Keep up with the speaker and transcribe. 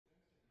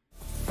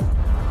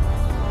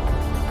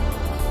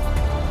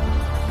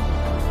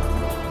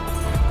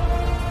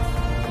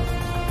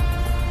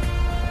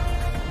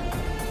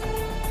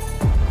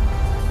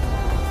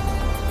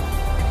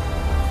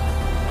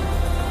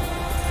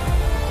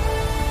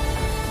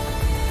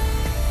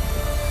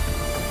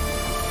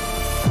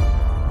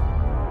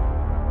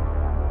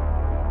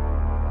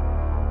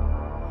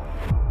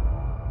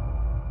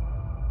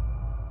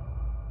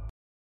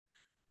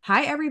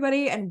Hi,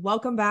 everybody, and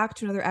welcome back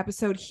to another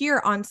episode here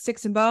on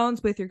Styx and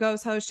Bones with your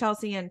ghost host,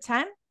 Chelsea and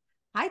Tenn.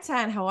 Hi,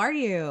 Tenn. How are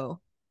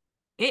you?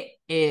 It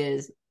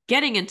is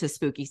getting into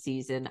spooky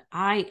season.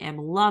 I am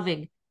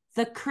loving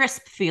the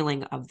crisp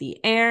feeling of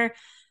the air.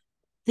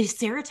 The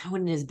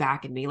serotonin is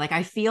back in me. Like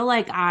I feel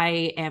like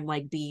I am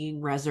like being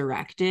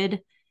resurrected.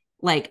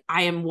 Like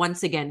I am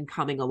once again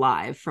coming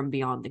alive from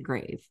beyond the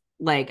grave.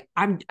 Like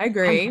I I'm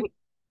agree.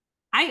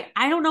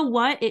 I don't know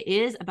what it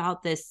is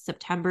about this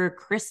September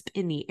crisp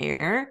in the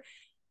air,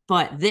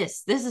 but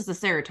this is the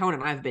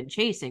serotonin I've been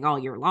chasing all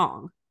year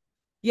long.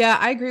 Yeah,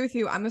 I agree with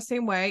you. I'm the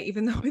same way.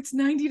 Even though it's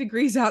 90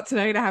 degrees out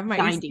today to have my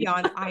AC 90.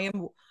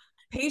 on,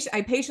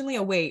 I patiently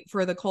await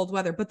for the cold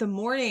weather. But the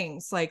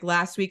mornings, like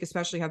last week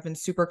especially, have been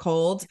super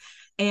cold.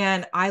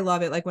 And I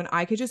love it. Like when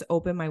I could just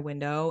open my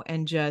window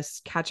and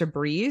just catch a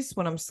breeze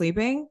when I'm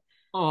sleeping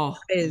Oh,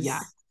 yeah.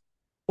 is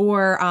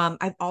or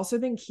I've also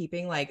been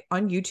keeping like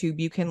on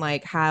YouTube you can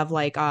like have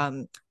like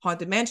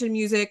haunted mansion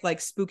music, like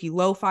spooky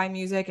lo-fi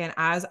music, and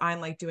as I'm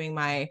like doing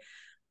my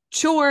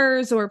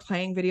chores or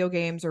playing video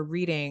games or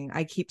reading,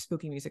 I keep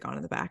spooky music on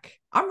in the back.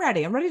 I'm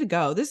ready to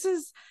go. This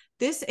is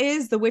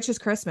the witch's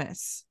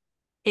Christmas.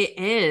 It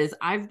is.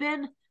 I've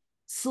been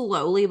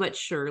slowly but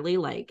surely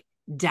like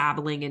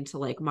dabbling into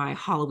like my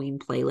Halloween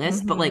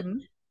playlist, but like Mm-hmm.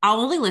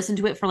 I'll only listen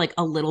to it for like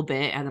a little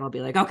bit and then I'll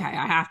be like, okay,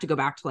 I have to go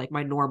back to like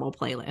my normal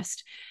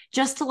playlist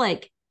just to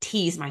like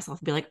tease myself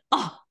and be like,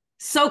 oh,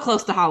 so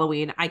close to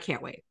Halloween. I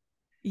can't wait.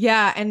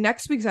 Yeah, and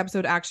next week's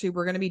episode, actually,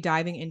 we're going to be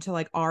diving into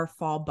like our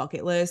fall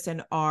bucket list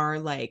and our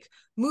like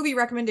movie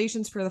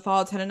recommendations for the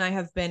fall. Ten and I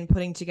have been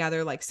putting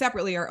together like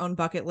separately our own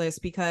bucket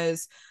list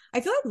because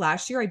I feel like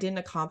last year I didn't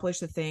accomplish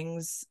the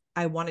things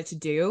I wanted to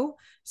do.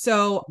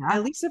 So Yeah.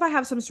 at least if I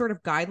have some sort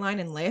of guideline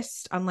and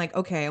list, I'm like,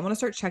 okay, I want to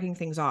start checking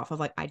things off of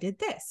like, I did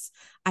this,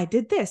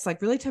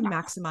 like really to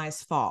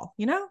maximize fall,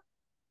 you know?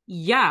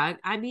 Yeah,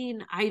 I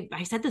mean, I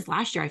said this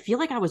last year. I feel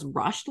like I was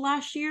rushed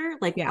last year,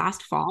 like Yeah.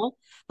 last fall.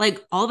 Like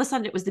all of a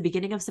sudden it was the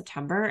beginning of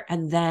September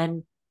and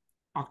then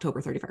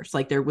October 31st.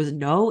 Like there was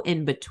no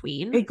in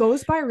between. It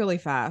goes by really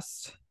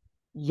fast.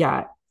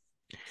 Yeah,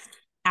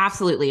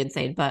 absolutely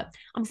insane. But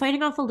I'm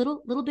fighting off a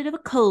little bit of a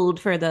cold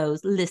for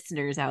those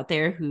listeners out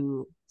there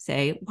who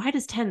say, "Why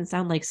does 10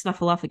 sound like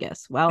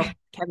Snuffleupagus?" Well,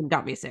 Kevin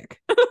got me sick.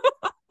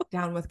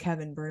 Down with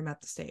Kevin, burn him at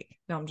the stake.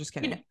 No, I'm just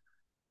You know, kidding.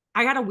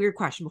 I got a weird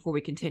question before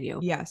we continue.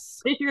 Yes.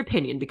 What is your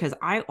opinion? Because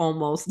I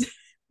almost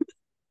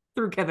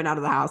threw Kevin out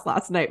of the house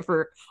last night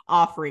for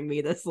offering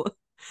me this.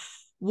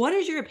 What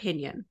is your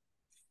opinion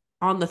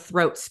on the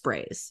throat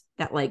sprays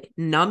that like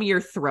numb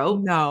your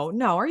throat? No,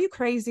 no. Are you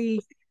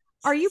crazy?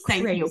 Are you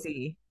Thank you.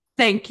 crazy?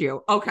 Thank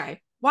you. Okay.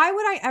 Why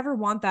would I ever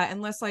want that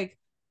unless like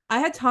I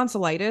had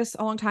tonsillitis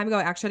a long time ago.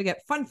 I actually had to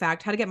get, fun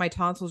fact, had to get my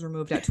tonsils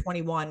removed at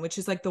 21, which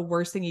is like the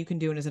worst thing you can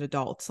do as an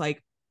adult.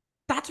 Like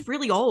That's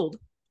really old.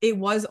 it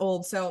was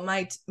old. So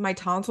my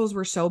tonsils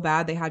were so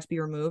bad they had to be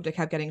removed. I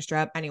kept getting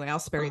strep. Anyway, I'll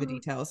spare you the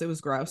details. It was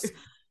gross.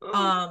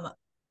 Um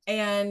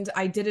and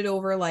I did it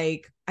over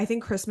like I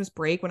think Christmas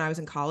break when I was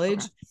in Okay.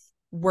 college.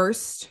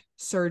 Worst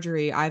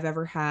surgery I've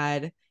ever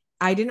had.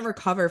 I didn't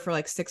recover for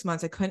like 6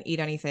 months. I couldn't eat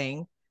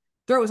anything.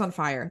 Throat was on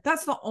fire.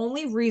 That's the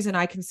only reason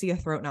I can see a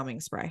throat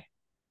numbing spray.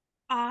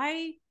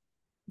 I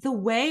the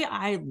way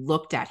I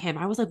looked at him,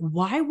 I was like,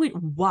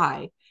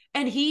 why?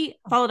 And he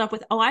followed up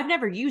with, oh, I've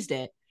never used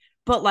it.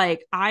 But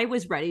like, I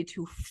was ready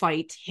to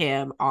fight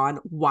him on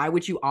why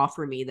would you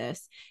offer me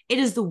this? It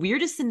is the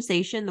weirdest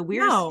sensation, the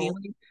weirdest No.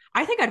 feeling.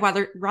 I think I'd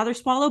rather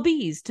swallow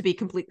bees, to be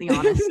completely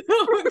honest.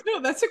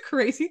 No, that's a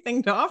crazy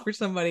thing to offer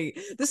somebody.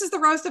 This is the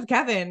roast of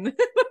Kevin.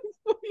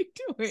 What are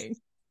you doing?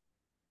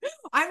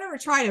 I've never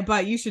tried it,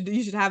 but you should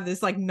have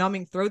this like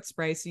numbing throat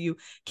spray so you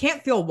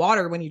can't feel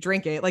water when you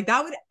drink it. Like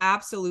that would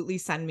absolutely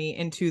send me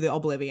into the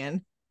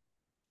oblivion.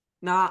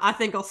 Nah, I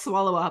think I'll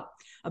swallow up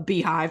a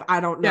beehive. I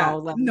don't Yeah. know.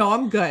 Like, No,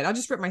 I'm good. I'll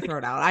just rip my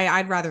throat out.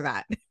 I'd rather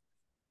that.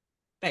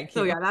 Thank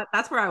so you. yeah,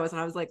 that's where I was. And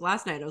I was like,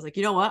 last night, I was like,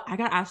 you know what? I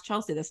gotta ask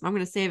Chelsea this, and I'm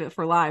gonna save it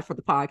for live for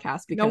the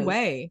podcast No because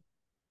way.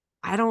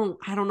 I don't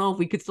know if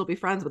we could still be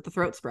friends with the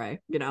throat spray,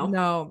 you know?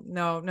 No,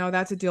 no, no,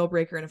 that's a deal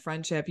breaker in a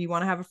friendship. You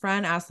want to have a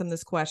friend, ask them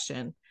this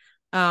question.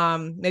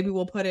 Maybe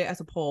we'll put it as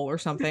a poll or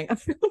something.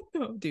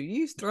 Do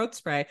you use throat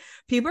spray?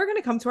 People are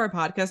gonna come to our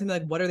podcast and be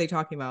like, what are they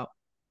talking about?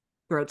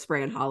 Throat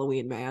spray and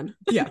Halloween, man.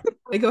 Yeah,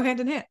 they go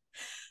hand in hand.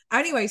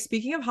 Anyway,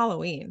 speaking of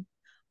Halloween,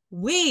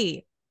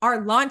 we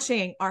are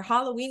launching our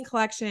Halloween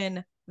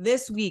collection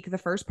this week, the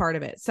first part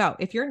of it. So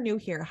if you're new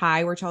here,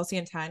 hi, we're Chelsea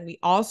and Tenn. We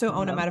also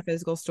own a Hello.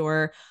 metaphysical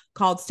store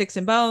called Styx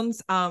and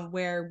Bones,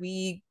 where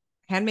we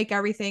can make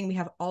everything. We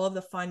have all of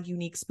the fun,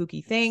 unique,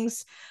 spooky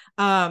things.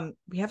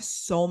 We have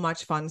so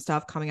much fun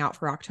stuff coming out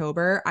for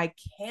October. I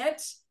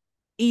can't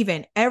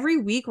even. Every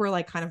week we're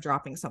like kind of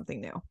dropping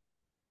something new.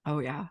 Oh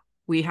yeah.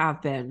 We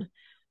have been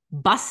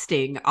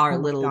busting our Oh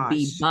my little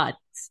bee gosh.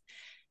 butts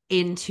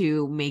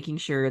into making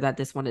sure that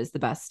this one is the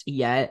best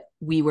yet.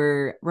 We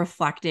were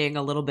reflecting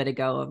a little bit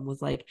ago and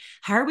was like,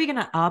 how are we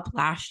gonna up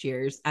last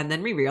year's? And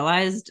then we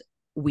realized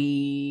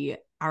we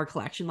our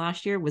collection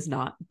last year was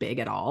not big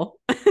at all.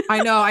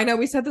 I know.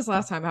 We said this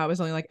last time how it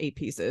was only like 8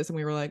 pieces, and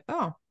we were like,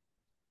 oh.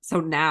 So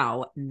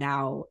now,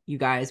 you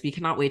guys, we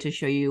cannot wait to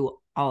show you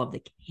all of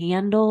the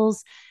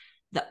candles,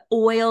 the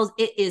oils.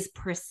 It is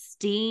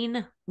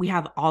pristine. We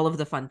have all of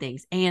the fun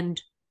things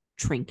and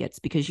trinkets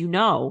because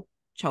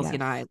Chelsea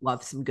and I Yes.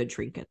 love some good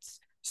trinkets.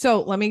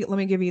 So let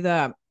me give you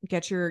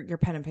get your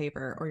pen and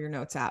paper or your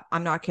notes app.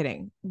 I'm not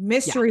kidding. Yeah.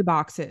 Mystery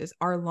boxes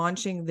are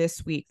launching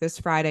this week, this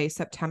Friday,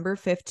 September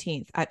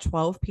 15th at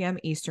 12 p.m.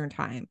 Eastern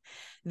time.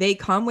 They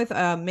come with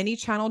a mini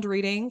channeled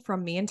reading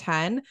from me and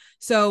Tenn.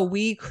 So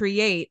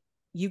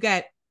you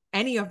get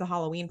any of the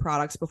Halloween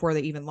products before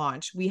they even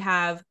launch. We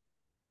have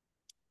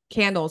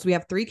candles. We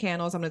have 3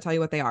 candles. I'm going to tell you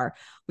what they are.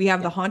 We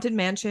have the Haunted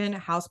Mansion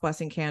House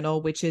Blessing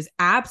candle, which is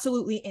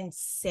absolutely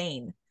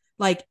insane.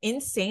 Like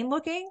insane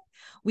looking.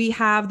 We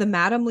have the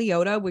Madame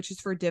Leota, which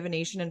is for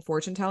divination and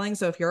fortune telling.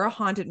 So if you're a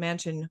Haunted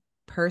Mansion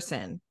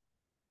person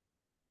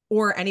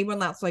or anyone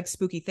that's like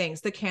spooky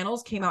things, the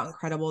candles came out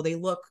incredible. They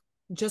look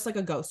just like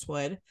a ghost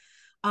would.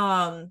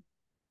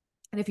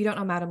 And if you don't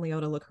know Madame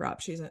Leota, look her up.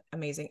 She's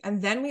amazing.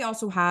 And then we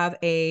also have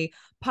a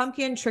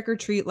pumpkin trick or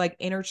treat, like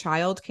inner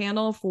child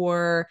candle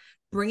for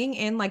bringing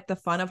in like the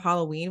fun of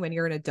Halloween when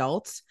you're an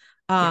adult.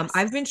 Yes.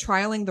 I've been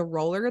trialing the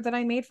roller that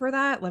I made for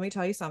that. Let me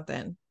tell you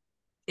something.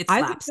 It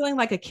I've been slaps. feeling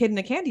like a kid in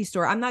a candy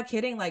store. I'm not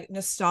kidding. Like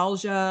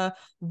nostalgia,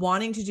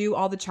 wanting to do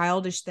all the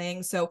childish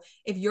things. So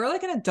if you're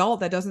like an adult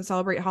that doesn't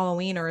celebrate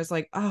Halloween or is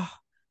like, oh,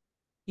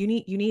 you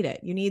need it.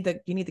 You need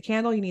the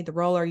candle. You need the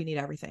roller. You need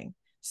everything. You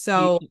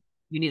So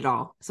you need it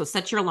all. So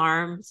set your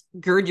alarms,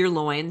 gird your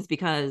loins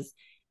because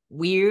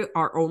we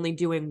are only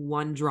doing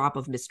 1 drop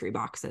of mystery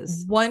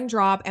boxes. 1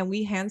 drop, and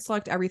we hand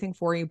select everything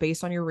for you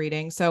based on your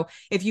reading. So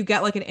if you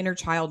get like an inner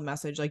child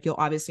message, like you'll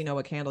obviously know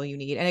what candle you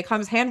need, and it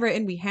comes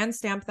handwritten. We hand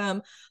stamp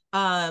them,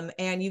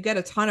 and you get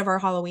a ton of our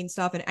Halloween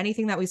stuff, and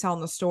anything that we sell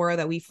in the store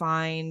that we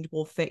find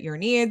will fit your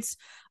needs,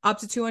 up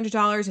to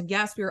 $200. And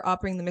yes, we are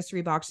upping the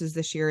mystery boxes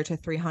this year to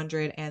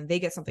 300, and they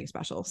get something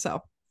special.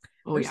 So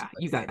Oh we're yeah, super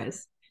you excited.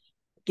 guys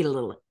get a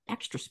little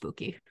extra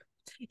spooky.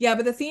 Yeah,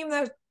 but the theme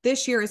that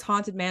this year is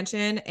Haunted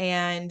Mansion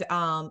and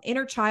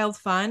inner child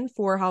fun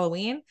for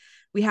Halloween.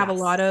 We have a Yes.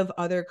 lot of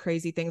other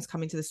crazy things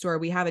coming to the store.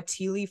 We have a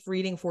tea leaf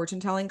reading fortune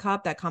telling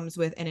cup that comes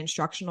with an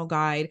instructional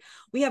guide.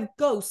 We have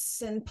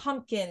ghosts and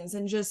pumpkins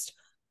and just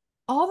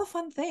all the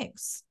fun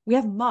things. We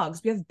have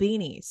mugs, we have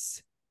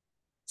beanies,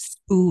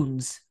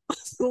 Spoons.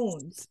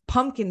 spoons,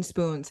 pumpkin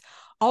spoons.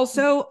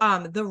 Also,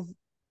 the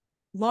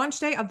launch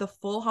day of the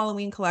full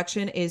Halloween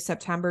collection is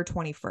September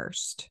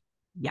 21st.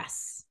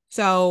 Yes.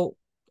 So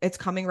it's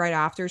coming right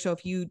after. So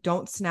if you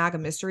don't snag a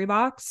mystery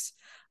box,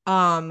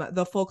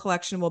 the full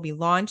collection will be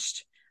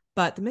launched.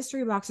 But the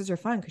mystery boxes are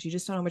fun because you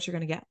just don't know what you're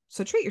going to get.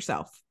 So treat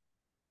yourself.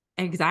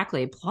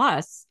 Exactly.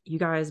 Plus, you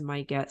guys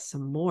might get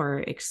some more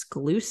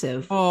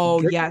exclusive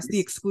Oh, yes. The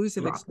goodies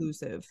exclusive, dropping.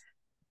 exclusive.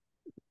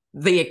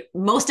 The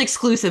most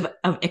exclusive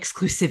of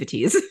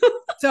exclusivities.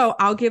 So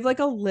I'll give like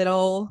a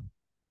little,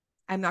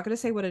 I'm not going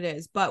to say what it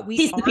is, but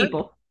Tease the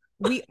people.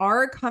 we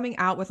are coming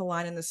out with a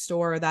line in the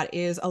store that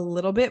is a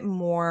little bit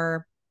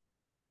more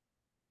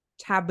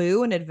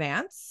taboo and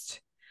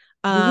advanced.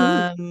 Ooh.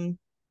 Um,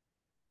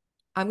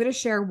 I'm going to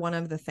share one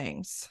of the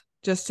things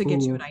just to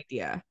get you an Ooh.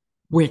 idea.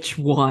 Which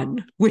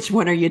one? Which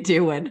one are you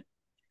doing?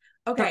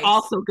 They're Okay,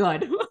 all so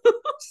good.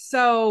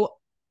 so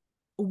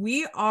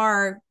we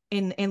are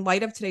in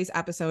light of today's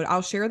episode,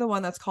 I'll share the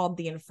one that's called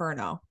the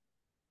Inferno.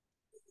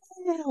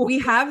 We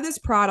have this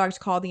product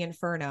called the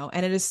Inferno,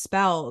 and it is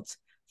spelled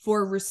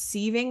for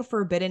receiving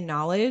forbidden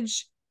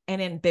knowledge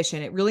and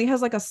ambition. It really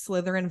has like a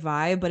Slytherin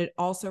vibe, but it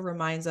also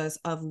reminds us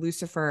of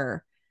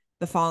Lucifer,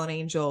 the fallen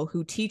angel,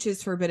 who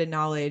teaches forbidden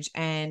knowledge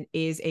and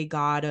is a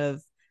god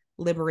of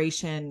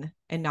liberation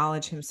and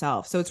knowledge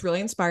himself. So it's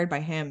really inspired by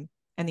him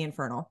and the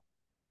Infernal.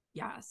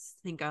 Yes.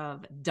 Think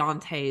of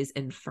Dante's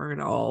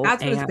Inferno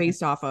That's what it's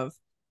based off of.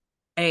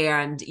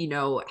 and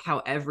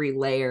how every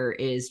layer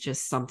is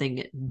just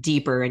something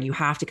deeper and you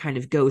have to kind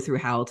of go through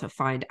hell to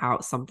find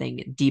out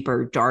something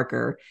deeper,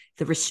 darker,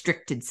 the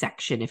restricted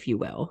section, if you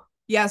will.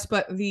 Yes,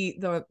 but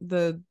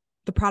the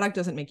product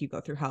doesn't make you go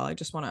through hell. I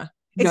just want to.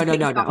 It's No, no,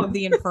 no, based off no. of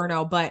the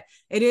Inferno, but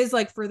it is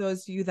like for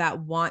those of you that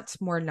want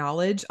more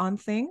knowledge on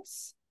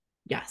things.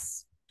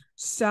 Yes.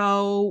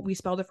 So we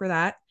spelled it for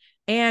that.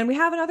 And we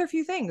have another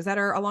few things that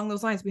are along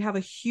those lines. We have a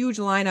huge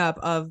lineup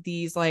of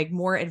these like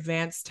more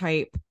advanced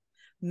type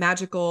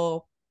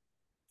magical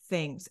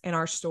things in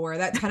our store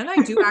that Tenn and I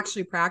do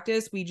actually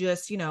practice. We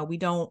just, we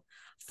don't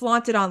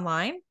flaunt it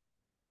online.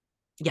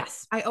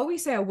 Yes. I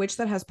always say a witch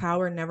that has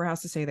power never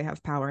has to say they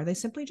have power. They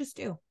simply just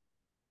do.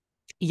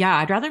 Yeah,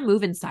 I'd rather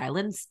move in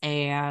silence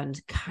and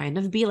kind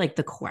of be like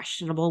the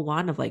questionable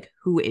one of like,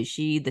 who is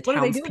she? What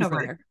are they doing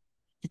over there?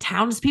 The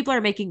townspeople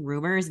are making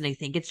rumors and they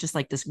think it's just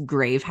like this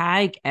grave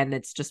hag, and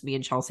it's just me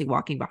and Chelsea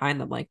walking behind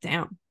them, like,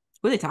 damn,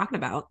 what are they talking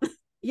about?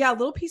 Yeah, a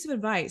little piece of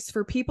advice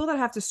for people that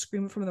have to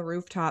scream from the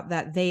rooftop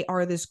that they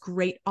are this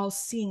great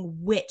all-seeing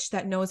witch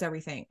that knows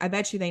everything. I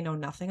bet you they know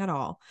nothing at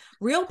all.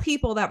 Real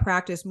people that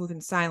practice move in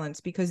silence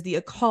because the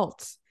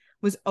occult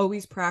was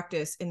always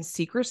practiced in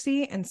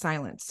secrecy and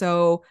silence.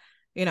 So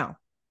you know,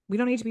 we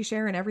don't need to be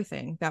sharing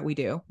everything that we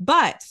do,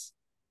 but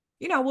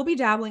you know, we'll be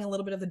dabbling a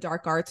little bit of the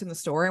dark arts in the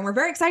store, and we're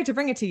very excited to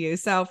bring it to you.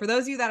 So for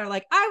those of you that are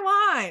like,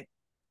 I want,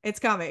 it's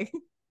coming.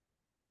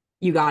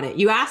 You got it.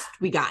 You asked,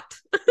 we got.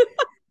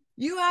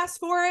 You asked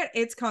for it,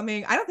 it's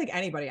coming. I don't think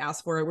anybody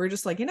asked for it. We're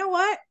just like, you know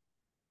what?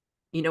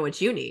 You know what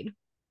you need? You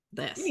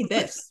This. need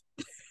this.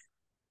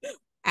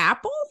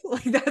 Apple?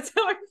 Like that's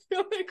how I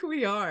feel like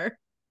we are.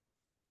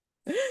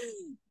 You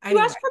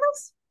Anyway, asked for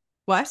this?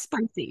 what?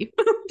 Spicy.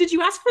 Did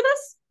you ask for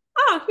this?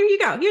 Oh, here you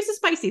go. Here's a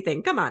spicy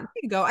thing. Come on.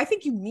 There you go. I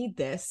think you need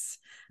this.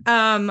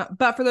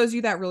 But for those of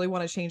you that really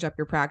want to change up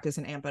your practice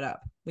and amp it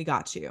up, we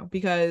got you.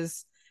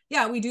 Because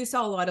yeah, we do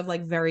sell a lot of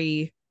like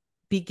very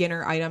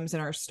beginner items in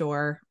our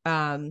store.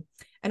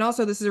 And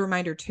also this is a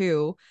reminder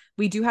too,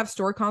 we do have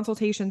store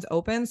consultations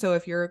open. So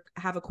if you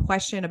have a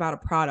question about a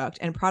product,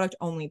 and product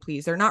only,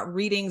 please. They're not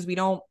readings. We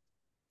don't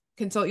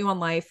consult you on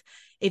life.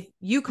 If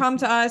you come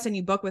to us and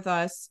you book with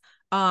us,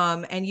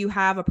 and you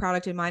have a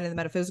product in mind in the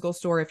metaphysical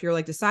store, if you're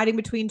like deciding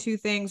between two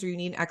things or you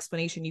need an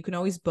explanation, you can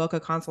always book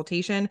a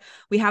consultation.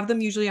 We have them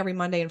usually every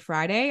Monday and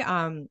Friday.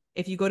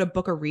 If you go to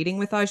book a reading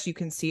with us, you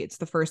can see it's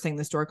the first thing,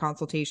 the store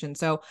consultation.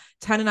 So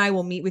Tenn and I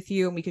will meet with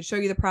you and we can show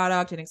you the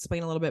product and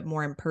explain a little bit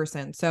more in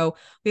person. So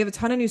we have a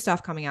ton of new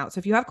stuff coming out. So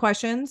if you have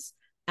questions,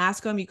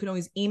 ask them. You can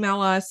always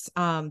email us.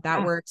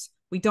 That works.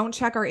 We don't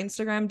check our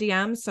Instagram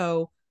DMs,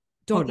 so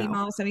don't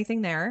email us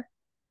anything there.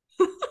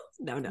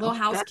 No. Little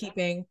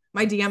housekeeping.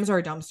 My DMs are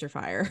a dumpster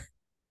fire.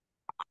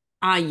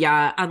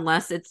 Yeah,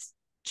 unless it's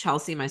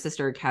Chelsea, my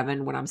sister, or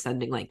Kevin, when I'm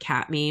sending like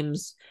cat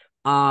memes.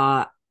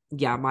 Yeah,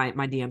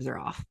 my DMs are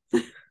off.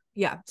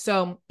 Yeah.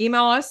 So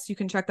email us. You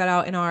can check that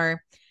out in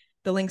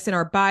the links in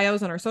our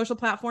bios on our social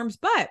platforms.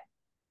 But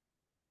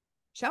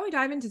shall we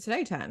dive into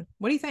today, Tenn?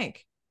 What do you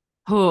think?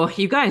 Oh,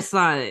 you guys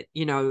thought,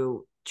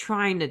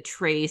 trying to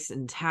trace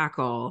and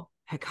tackle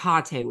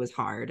Hecate was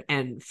hard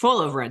and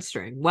full of red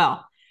string.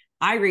 Well,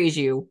 I raise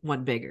you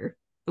one bigger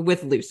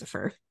with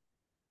Lucifer.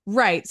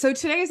 Right. So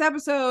today's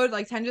episode,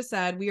 like Tenn just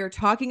said, we are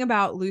talking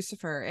about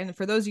Lucifer. And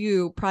for those of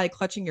you probably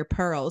clutching your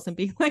pearls and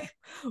being like,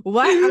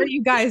 what are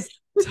you guys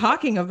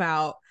talking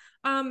about?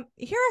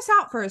 Hear us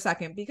out for a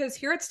second, because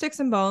here at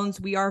Styx and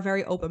Bones, we are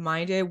very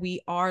open-minded.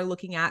 We are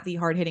looking at the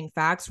hard-hitting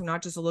facts. We're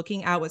not just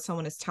looking at what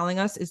someone is telling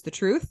us is the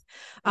truth.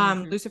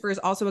 Lucifer is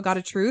also a god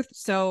of truth.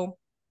 So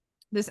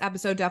this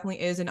episode definitely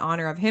is in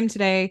honor of him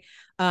today,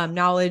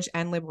 knowledge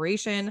and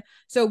liberation.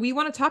 So we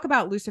want to talk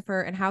about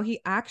Lucifer and how he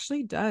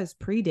actually does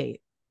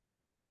predate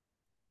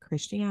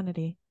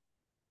Christianity.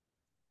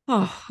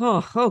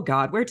 Oh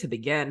God, where to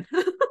begin?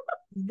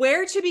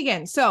 Where to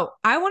begin? So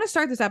I want to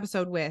start this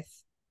episode with,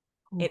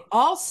 it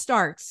all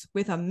starts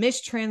with a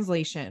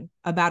mistranslation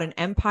about an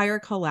empire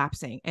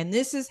collapsing. And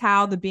this is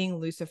how the being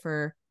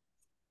Lucifer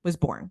was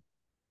born.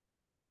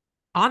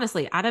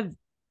 Honestly, out of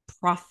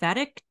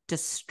prophetic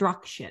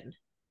destruction.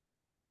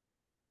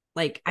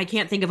 Like, I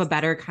can't think of a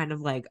better kind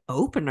of like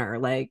opener.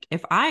 Like,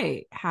 if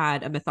I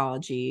had a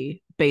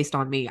mythology based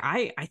on me,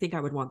 I think I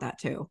would want that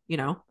too,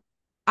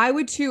 I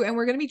would too. And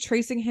we're going to be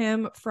tracing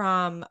him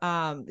from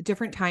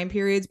different time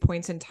periods,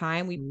 points in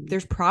time.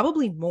 There's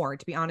probably more,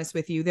 to be honest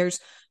with you. There's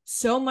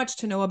so much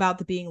to know about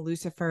the being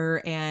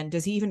Lucifer. And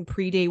does he even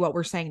predate what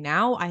we're saying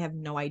now? I have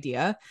no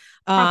idea.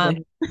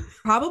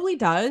 Probably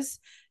does.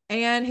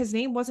 And his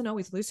name wasn't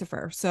always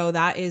Lucifer. So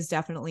that is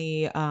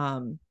definitely,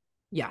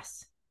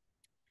 yes,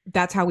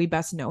 that's how we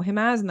best know him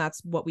as. And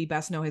that's what we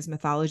best know his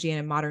mythology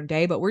in modern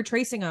day. But we're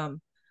tracing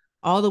him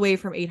all the way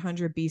from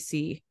 800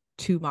 BC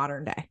to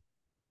modern day.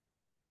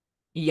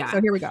 Yeah.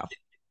 So here we go.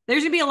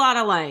 There's gonna be a lot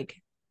of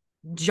like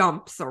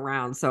jumps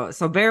around. So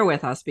bear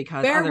with us,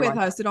 because bear with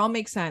us. It all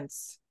makes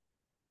sense.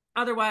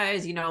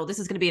 Otherwise, this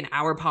is gonna be an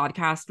hour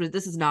podcast, but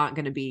this is not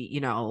gonna be,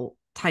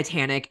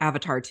 Titanic,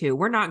 Avatar 2.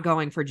 We're not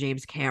going for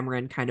James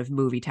Cameron kind of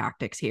movie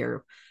tactics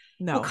here.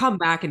 No. We'll come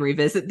back and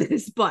revisit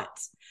this, but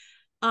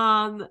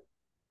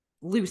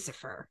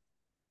Lucifer.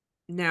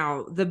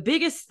 Now, the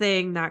biggest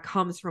thing that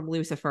comes from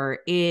Lucifer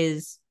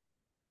is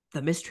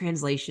the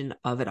mistranslation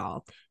of it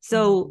all.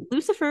 So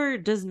Lucifer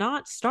does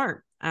not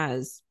start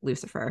as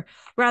Lucifer.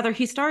 Rather,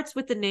 he starts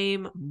with the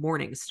name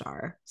Morning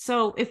Star.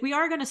 So if we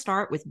are going to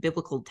start with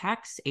biblical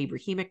texts,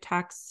 Abrahamic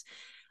texts,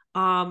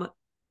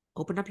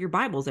 open up your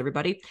Bibles,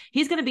 everybody.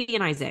 He's going to be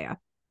in Isaiah.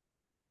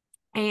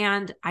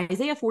 And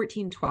Isaiah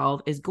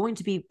 14:12 is going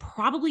to be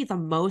probably the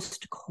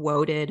most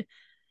quoted,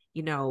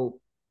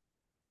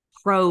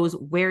 prose,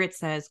 where it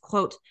says,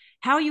 quote,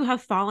 "How you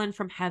have fallen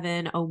from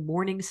heaven, O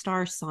morning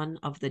star, son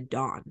of the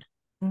dawn."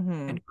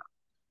 And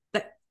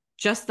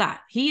just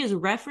that. He is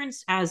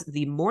referenced as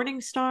the morning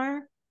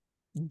star.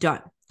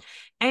 Done.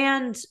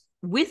 And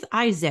with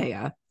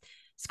Isaiah,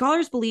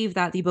 scholars believe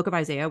that the book of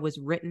Isaiah was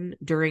written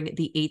during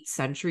the 8th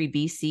century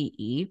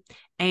BCE.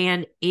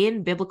 And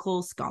in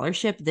biblical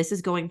scholarship, this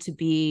is going to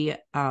be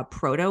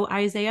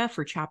proto-Isaiah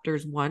for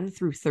chapters 1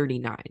 through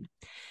 39.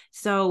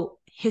 So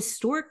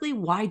historically,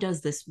 why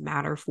does this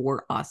matter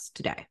for us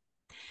today?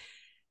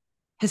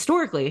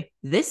 Historically,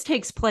 this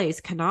takes place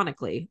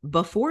canonically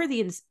before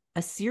the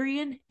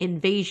Assyrian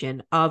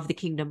invasion of the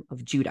kingdom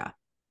of Judah.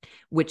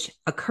 which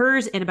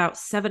occurs in about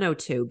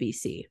 702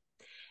 BC.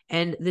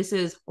 And this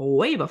is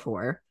way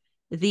before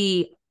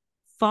the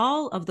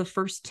fall of the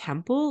first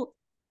temple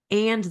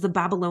and the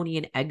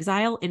Babylonian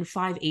exile in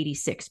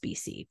 586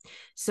 BC.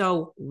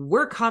 So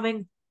we're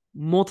coming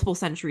multiple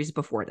centuries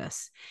before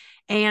this.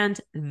 And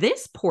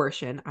this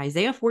portion,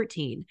 Isaiah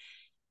 14,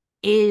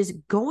 is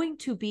going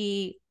to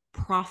be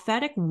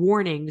prophetic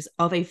warnings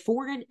of a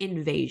foreign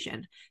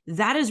invasion.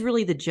 That is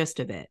really the gist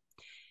of it.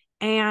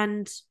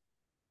 And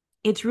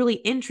it's really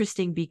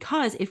interesting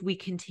because if we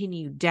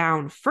continue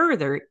down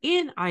further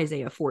in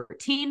Isaiah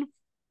 14,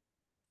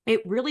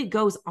 it really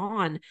goes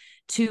on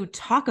to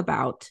talk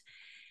about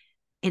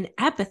an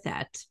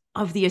epithet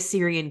of the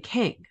Assyrian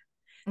king.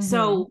 Mm-hmm.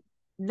 So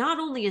not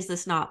only is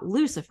this not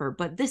Lucifer,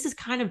 but this is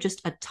kind of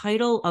just a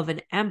title of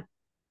an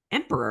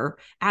emperor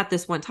at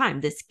this one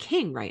time, this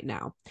king right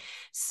now.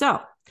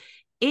 So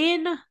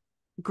in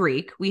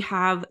Greek, we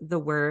have the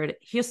word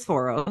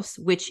Hisphoros,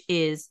 which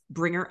is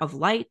bringer of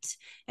light.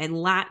 In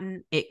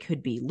Latin, it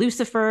could be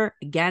Lucifer,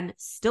 again,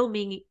 still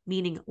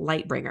meaning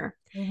light bringer.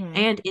 Mm-hmm.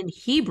 And in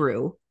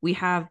Hebrew, we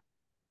have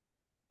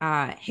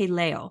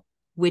Heleo,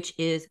 which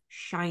is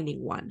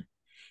shining one.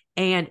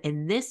 And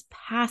in this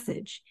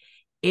passage,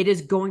 it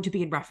is going to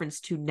be in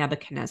reference to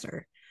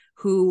Nebuchadnezzar,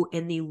 who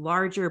in the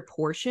larger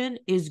portion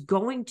is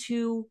going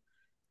to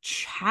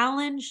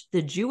challenge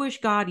the Jewish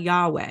God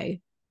Yahweh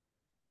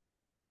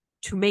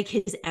to make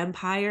his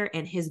empire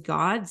and his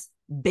gods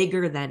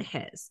bigger than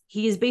his.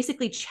 He is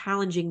basically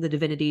challenging the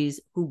divinities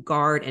who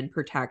guard and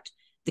protect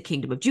the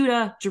kingdom of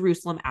Judah,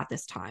 Jerusalem at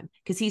this time,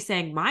 because he's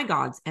saying, my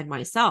gods and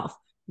myself,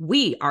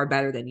 we are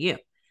better than you.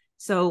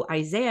 So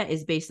Isaiah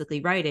is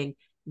basically writing,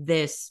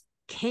 this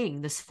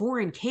king, this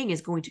foreign king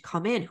is going to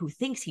come in who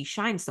thinks he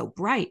shines so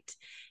bright.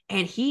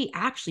 And he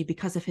actually,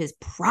 because of his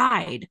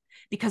pride,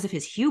 because of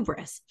his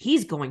hubris,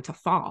 he's going to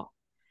fall.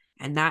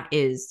 And that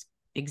is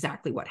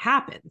exactly what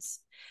happens.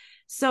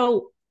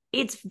 So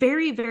it's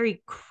very,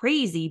 very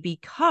crazy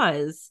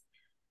because,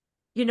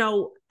 you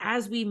know,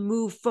 as we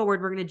move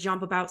forward, we're going to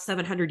jump about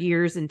 700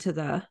 years into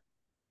the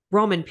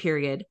Roman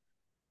period.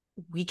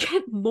 We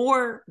get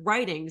more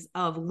writings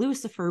of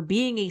Lucifer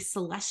being a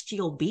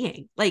celestial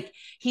being. Like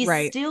he's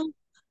still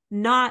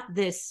not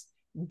this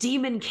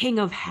demon king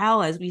of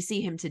hell as we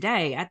see him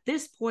today. At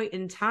this point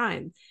in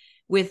time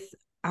with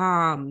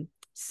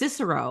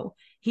Cicero,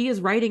 he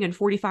is writing in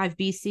 45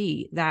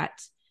 BC that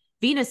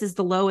Venus is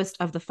the lowest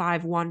of the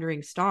 5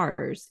 wandering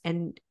stars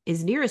and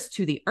is nearest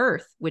to the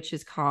earth, which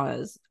is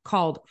called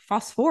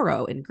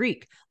Phosphoro in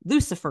Greek,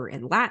 Lucifer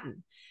in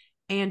Latin.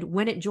 And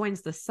when it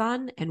joins the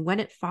sun and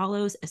when it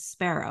follows a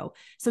sparrow.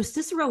 So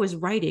Cicero is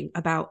writing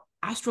about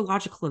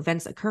astrological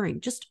events occurring,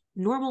 just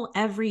normal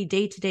every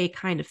day-to-day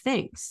kind of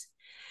things.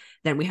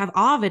 Then we have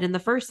Ovid in the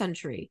 1st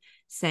century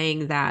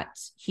saying that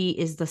he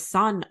is the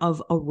son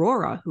of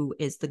Aurora, who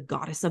is the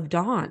goddess of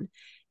dawn.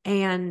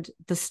 And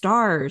the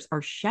stars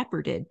are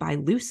shepherded by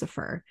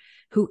Lucifer,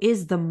 who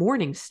is the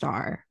morning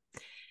star.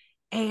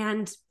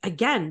 And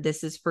again,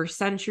 this is 1st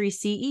century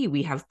CE.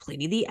 We have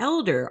Pliny the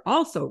Elder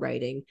also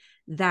writing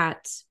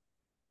that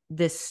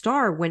this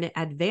star, when it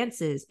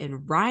advances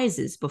and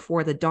rises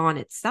before the dawn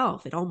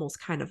itself, it almost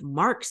kind of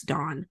marks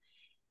dawn.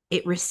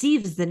 It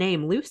receives the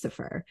name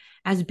Lucifer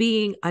as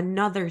being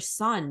another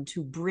sun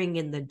to bring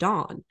in the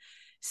dawn.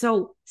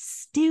 So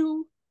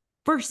still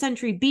 1st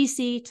century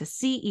BC to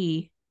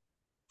CE,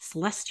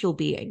 celestial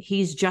being.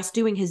 He's just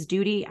doing his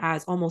duty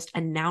as almost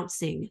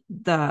announcing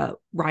the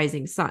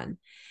rising sun.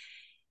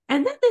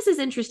 And then this is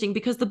interesting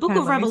because the book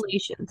of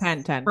Revelation.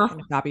 Tenn.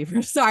 I'm stop you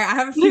for sorry. I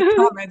have a few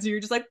comments.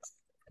 You're just like,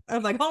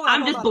 I'm like, hold on.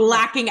 I'm just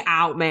blacking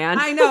out, man.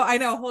 I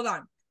know. Hold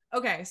on.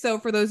 Okay. So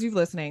for those of you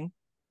listening,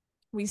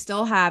 we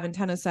still have, and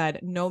Tenna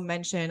said, no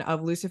mention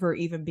of Lucifer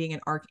even being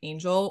an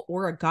archangel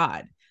or a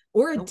god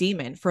or a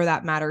demon for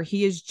that matter.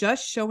 He is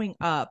just showing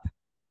up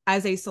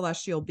as a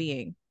celestial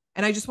being.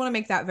 And I just want to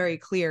make that very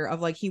clear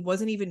of like, he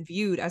wasn't even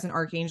viewed as an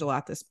archangel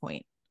at this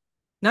point.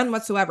 None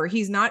whatsoever.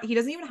 He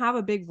doesn't even have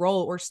a big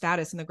role or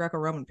status in the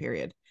Greco-Roman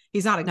period.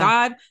 He's not a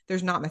god.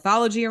 There's not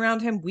mythology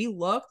around him. We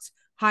looked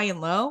high and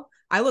low.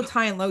 I looked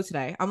high and low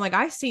today. I'm like,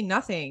 I see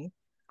nothing.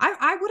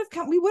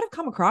 We would have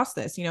come across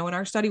this, you know, in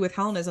our study with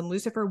Hellenism.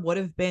 Lucifer would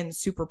have been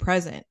super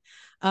present.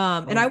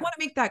 And I want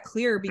to make that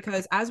clear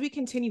because as we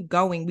continue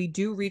going, we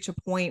do reach a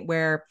point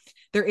where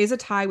there is a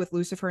tie with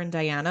Lucifer and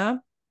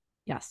Diana.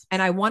 Yes.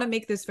 And I want to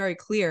make this very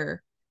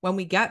clear when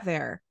we get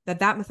there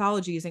that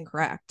mythology is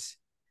incorrect.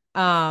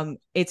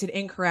 It's an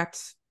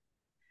incorrect,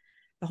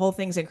 the whole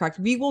thing's incorrect.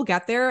 We will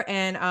get there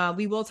and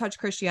we will touch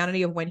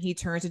Christianity of when he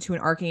turns into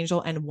an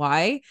archangel and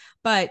why,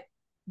 but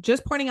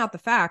just pointing out the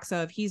facts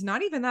of he's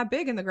not even that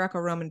big in the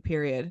Greco-Roman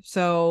period.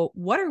 So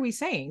what are we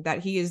saying? That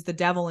he is the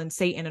devil and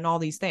Satan and all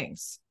these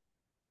things?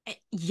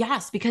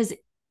 Yes, because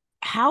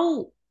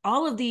how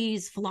all of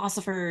these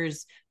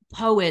philosophers,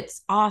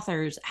 poets,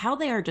 authors, how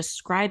they are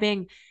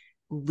describing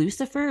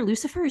Lucifer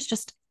is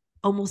just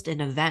almost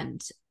an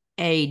event,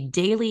 a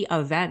daily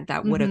event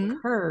that would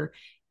occur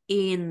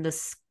in the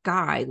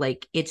sky.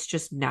 Like it's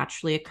just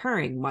naturally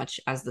occurring, much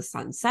as the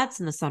sun sets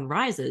and the sun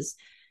rises.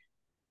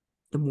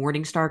 the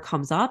morning star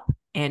comes up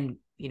and,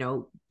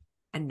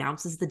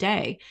 announces the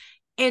day.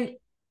 And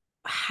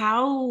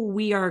how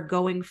we are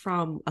going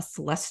from a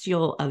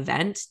celestial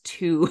event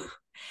to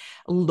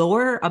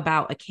lore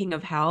about a king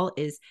of hell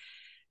is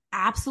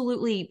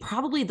absolutely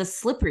probably the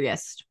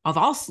slipperiest of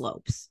all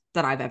slopes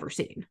that I've ever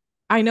seen.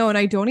 I know. And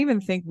I don't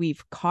even think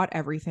we've caught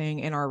everything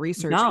in our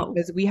research No.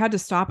 because we had to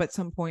stop at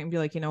some point and be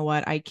like, you know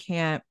what? I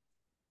can't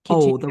Oh,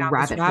 continue the down this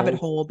rabbit rabbit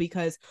hole. hole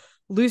because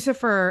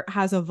Lucifer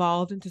has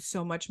evolved into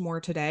so much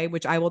more today,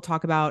 which I will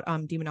talk about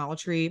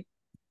demonology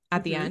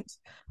at the Mm-hmm. end.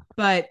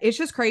 But it's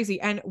just crazy.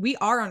 And we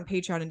are on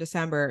Patreon in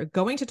December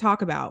going to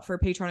talk about for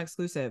Patreon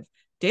exclusive.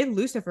 Did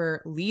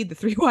Lucifer lead the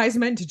three wise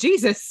men to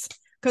Jesus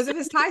because of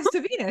his ties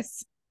to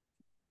Venus?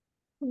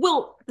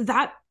 Well,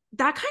 that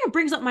kind of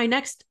brings up my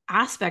next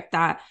aspect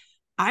that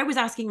I was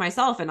asking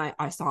myself, and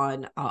I saw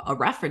a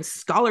reference.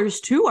 Scholars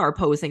too are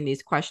posing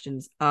these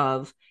questions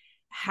of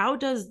how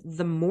does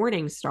the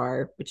morning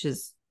star, which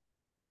is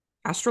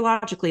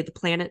astrologically the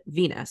planet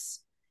Venus,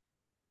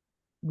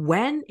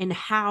 when and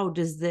how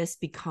does this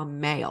become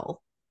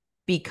male?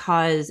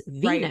 Because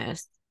Right.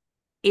 Venus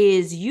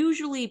is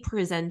usually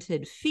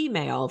presented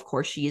female. Of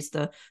course, she is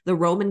the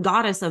Roman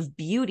goddess of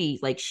beauty.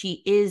 Like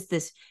she is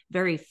this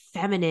very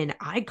feminine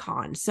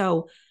icon.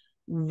 So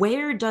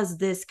where does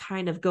this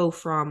kind of go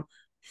from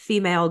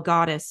female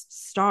goddess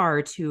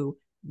star to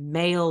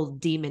male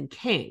demon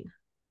king?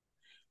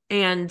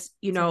 And, It's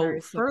a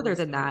very slippery further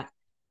than slope. that,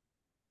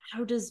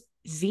 how does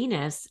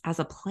Venus as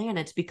a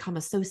planet become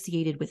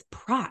associated with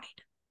pride?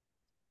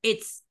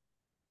 It's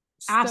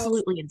So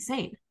absolutely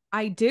insane.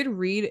 I did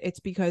read it's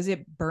because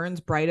it burns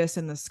brightest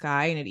in the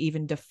sky and it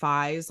even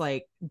defies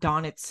like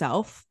dawn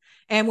itself.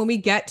 And when we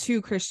get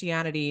to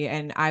Christianity,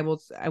 and I will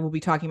be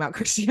talking about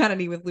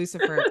Christianity with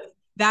Lucifer,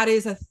 that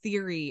is a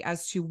theory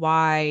as to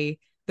why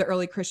the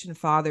early Christian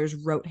fathers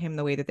wrote him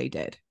the way that they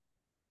did.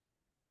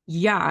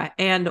 Yeah.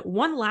 And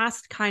one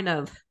last kind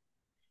of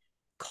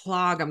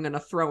clog I'm going to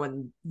throw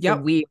in the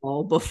Yep.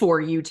 wheel before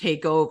you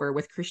take over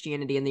with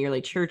Christianity and the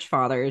early church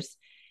fathers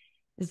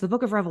is the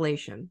book of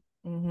Revelation.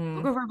 Mm-hmm.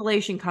 Book of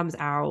Revelation comes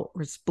out,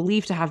 or it's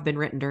believed to have been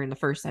written during the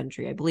first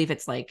century. I believe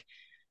it's like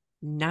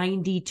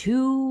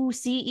 92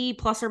 CE,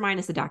 plus or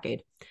minus a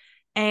decade.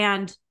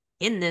 And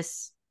in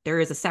this, there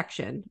is a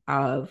section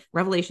of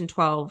Revelation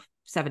 12,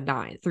 7,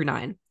 9 through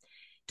 9. It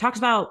talks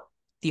about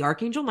the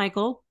Archangel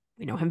Michael.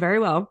 We know him very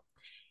well.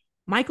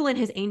 Michael and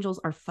his angels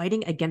are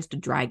fighting against a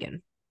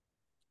dragon.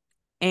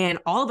 And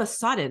all of a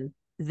sudden,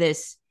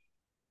 this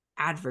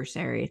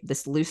adversary,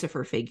 this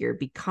Lucifer figure,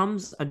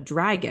 becomes a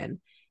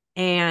dragon.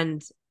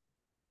 And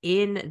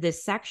in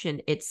this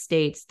section, it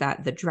states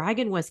that the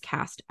dragon was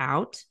cast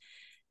out,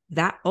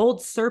 that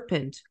old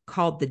serpent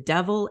called the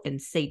devil and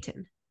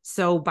Satan.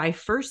 So by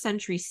first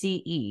century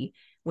CE,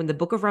 when the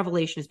book of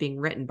Revelation is being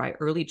written by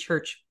early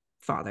church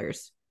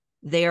fathers,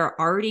 they are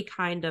already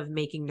kind of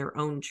making their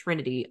own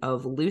trinity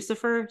of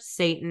Lucifer,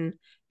 Satan,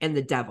 and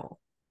the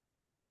devil.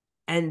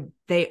 And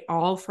they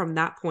all from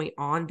that point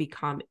on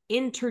become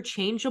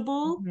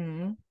interchangeable,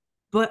 Mm-hmm.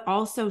 but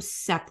also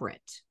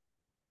separate.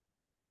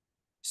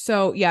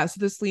 So yeah, so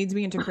this leads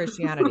me into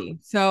Christianity.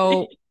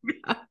 So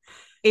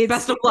it's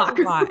Best of a luck.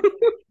 lot.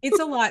 It's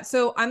a lot.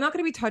 So I'm not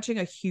going to be touching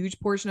a huge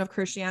portion of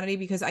Christianity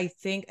because I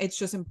think it's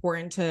just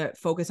important to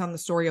focus on the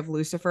story of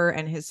Lucifer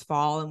and his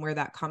fall and where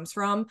that comes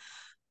from.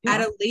 At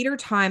Yeah. a later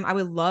time, I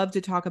would love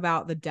to talk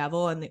about the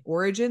devil and the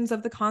origins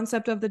of the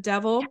concept of the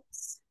devil.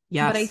 Yes.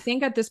 But I Yes.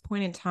 think at this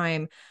point in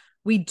time,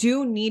 we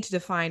do need to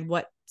define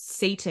what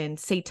Satan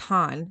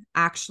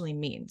actually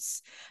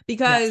means. Yes.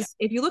 Because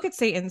if you look at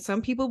Satan,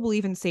 some people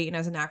believe in Satan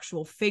as an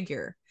actual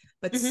figure,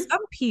 but Mm-hmm.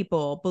 some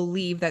people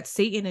believe that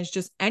Satan is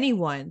just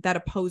anyone that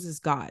opposes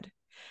God.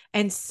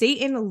 And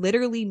Satan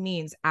literally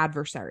means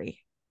adversary.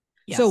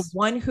 So Yes.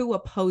 one who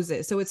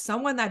opposes. So it's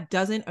someone that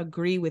doesn't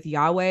agree with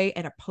Yahweh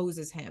and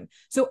opposes him.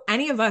 So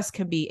any of us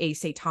can be a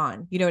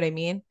Satan. You know what I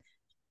mean?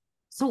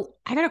 So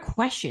I got a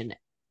question.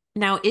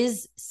 Now,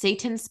 is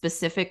Satan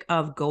specific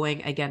of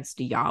going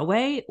against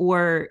Yahweh,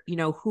 or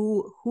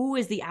who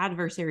is the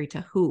adversary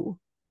to who?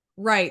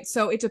 Right.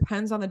 So it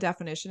depends on the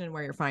definition and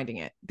where you're finding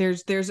it.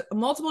 There's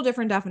multiple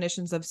different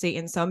definitions of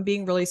Satan, some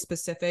being really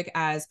specific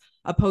as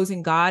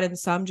opposing God and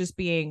some just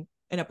being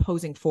an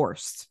opposing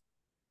force,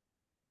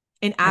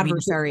 an I mean,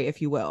 adversary,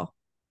 if you will.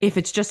 if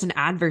it's just an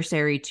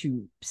adversary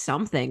to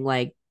something,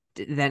 like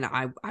then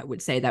I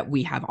would say that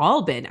we have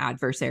all been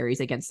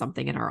adversaries against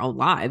something in our own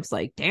lives.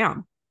 Like,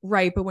 damn.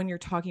 Right. But when you're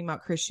talking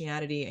about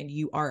Christianity and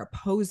you are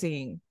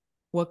opposing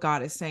what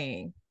God is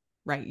saying,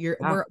 right?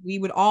 Yeah. We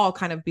would all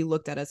kind of be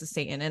looked at as a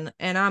Satan.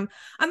 And I'm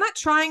not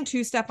trying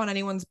to step on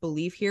anyone's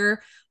belief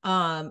here.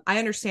 I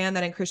understand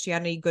that in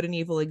Christianity, good and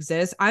evil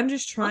exists. I'm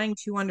just trying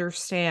to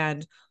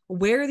understand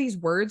where these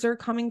words are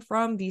coming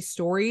from, these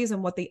stories,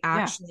 and what they Yeah.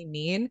 actually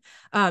mean.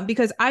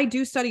 Because I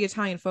do study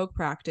Italian folk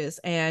practice,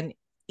 and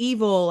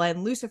evil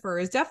and Lucifer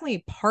is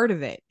definitely part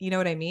of it. You know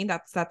what I mean?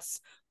 That's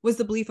was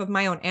the belief of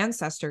my own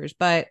ancestors.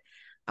 But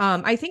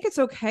I think it's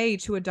okay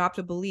to adopt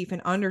a belief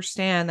and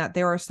understand that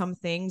there are some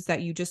things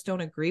that you just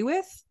don't agree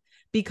with,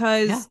 Yeah.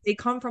 because they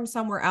come from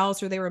somewhere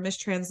else or they were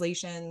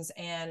mistranslations.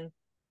 And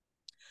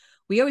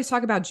we always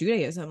talk about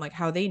Judaism, like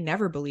how they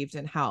never believed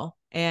in hell.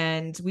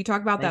 And we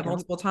talk about They that don't.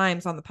 multiple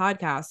times on the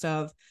podcast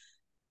of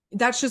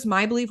that's just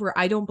my belief where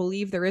I don't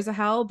believe there is a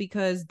hell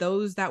because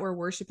those that were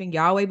worshiping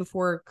Yahweh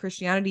before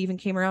Christianity even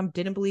came around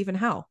didn't believe in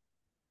hell.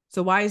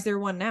 So why is there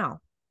one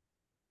now?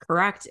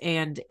 Correct.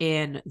 And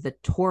in the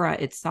Torah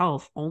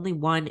itself, only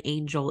one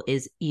angel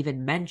is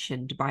even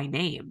mentioned by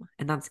name,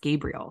 and that's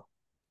Gabriel.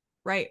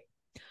 Right.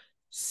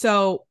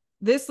 So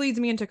this leads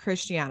me into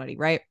Christianity,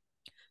 right?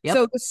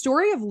 So Yep. the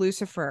story of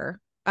Lucifer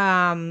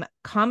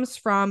comes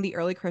from the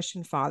early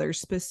Christian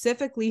fathers,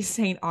 specifically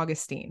Saint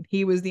Augustine.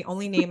 He was the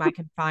only name I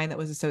can find that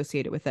was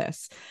associated with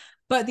this.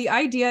 But the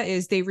idea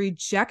is they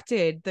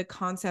rejected the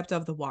concept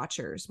of the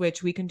Watchers,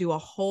 which we can do a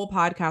whole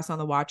podcast on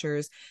the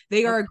Watchers.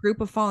 They are Yep. a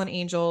group of fallen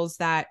angels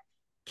that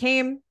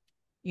came,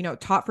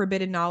 taught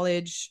forbidden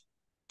knowledge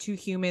to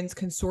humans,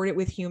 consorted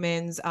with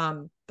humans.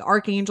 The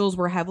archangels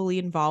were heavily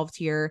involved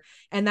here.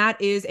 And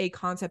that is a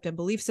concept and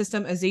belief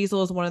system.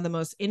 Azazel is one of the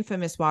most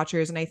infamous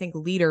Watchers, and I think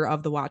leader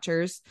of the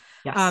Watchers.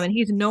 Yes. And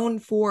he's known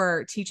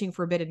for teaching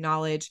forbidden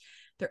knowledge.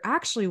 There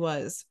actually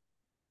was,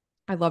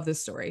 I love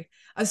this story,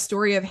 a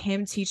story of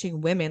him teaching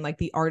women like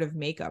the art of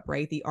makeup,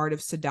 right? The art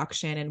of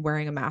seduction and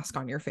wearing a mask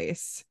on your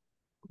face.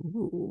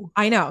 Ooh.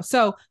 I know.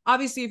 So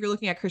obviously, if you're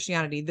looking at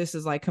Christianity, this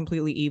is like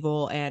completely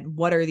evil. And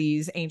what are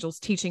these angels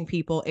teaching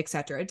people,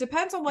 etc.? It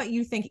depends on what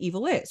you think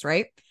evil is,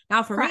 right?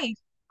 Now, for Correct. me,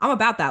 I'm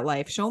about that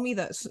life. Show me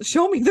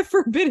the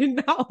forbidden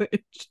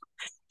knowledge.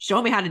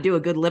 Show me how to do a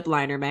good lip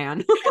liner,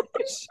 man.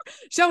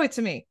 Show it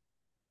to me.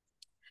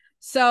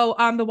 So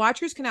the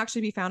Watchers can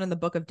actually be found in the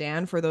Book of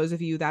Dan for those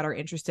of you that are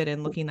interested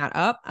in looking that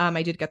up.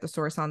 I did get the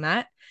source on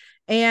that.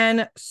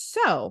 And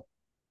so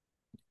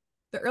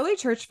the early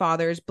church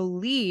fathers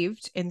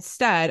believed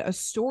instead a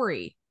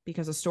story,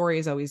 because a story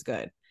is always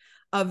good,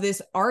 of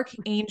this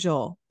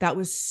archangel that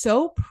was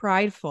so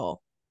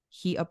prideful,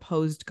 he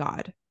opposed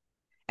God.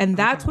 And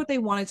that's Okay. what they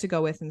wanted to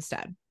go with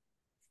instead.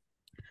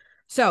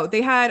 So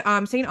they had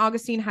St.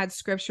 Augustine had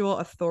scriptural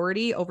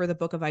authority over the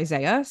book of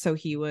Isaiah. So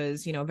he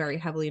was, very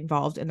heavily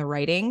involved in the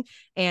writing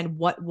and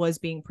what was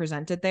being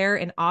presented there.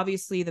 And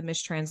obviously the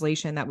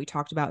mistranslation that we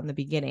talked about in the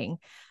beginning.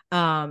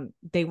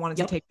 They wanted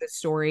to Yep. take this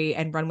story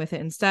and run with it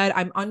instead.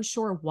 I'm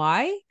unsure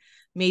why.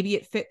 Maybe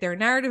it fit their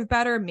narrative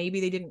better. Maybe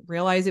they didn't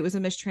realize it was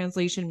a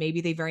mistranslation. Maybe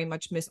they very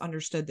much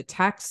misunderstood the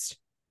text.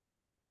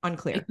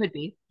 Unclear. It could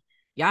be.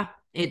 Yeah.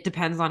 It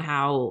depends on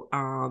how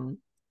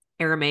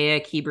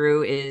Aramaic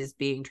Hebrew is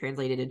being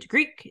translated into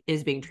Greek,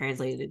 is being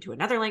translated into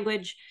another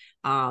language,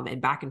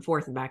 and back and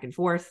forth and back and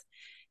forth.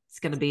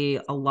 It's going to be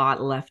a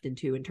lot left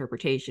into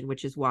interpretation,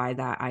 which is why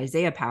that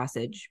Isaiah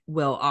passage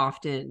will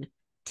often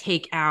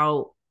take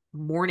out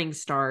Morning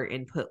Star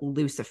and put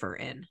Lucifer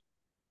in.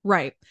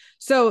 Right.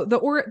 So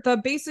the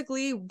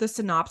basically the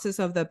synopsis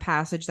of the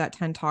passage that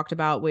Tenn talked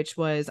about, which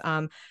was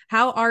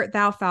how art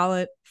thou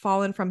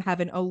fallen from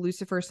heaven, O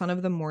Lucifer, son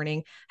of the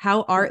morning,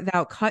 how art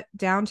thou cut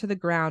down to the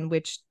ground,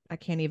 which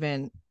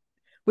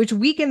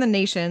weaken the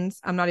nations.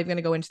 I'm not even going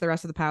to go into the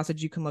rest of the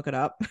passage. You can look it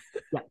up.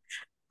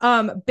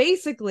 Yeah.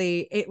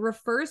 Basically, it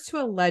refers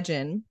to a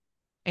legend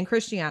in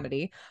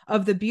Christianity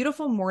of the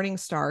beautiful morning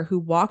star who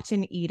walked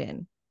in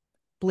Eden,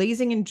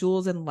 blazing in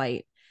jewels and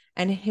light,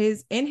 and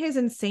in his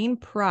insane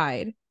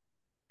pride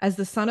as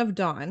the son of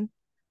dawn,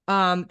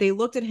 they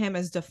looked at him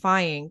as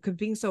defying, because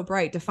being so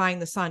bright, defying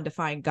the sun,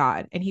 defying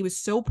God, and he was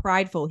so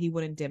prideful he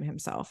wouldn't dim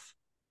himself.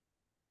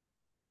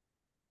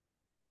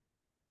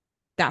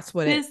 That's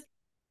what it. This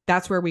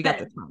That's where we got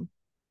the that term.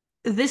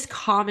 this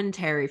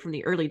commentary from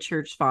the early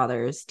church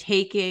fathers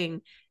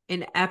taking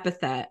an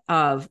epithet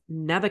of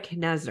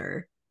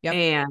Nebuchadnezzar Yep.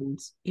 and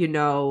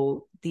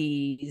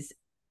these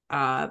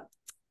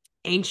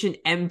ancient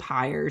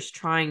empires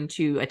trying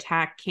to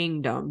attack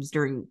kingdoms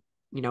during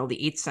the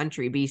 8th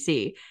century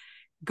BC,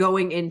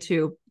 going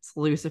into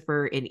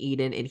Lucifer in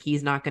Eden, and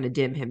he's not going to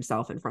dim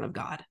himself in front of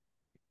God.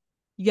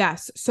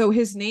 Yes. So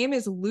his name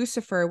is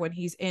Lucifer when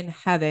he's in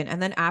heaven,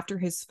 and then after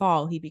his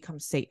fall, he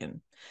becomes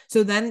Satan.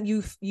 So then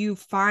you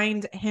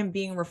find him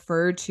being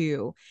referred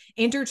to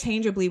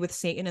interchangeably with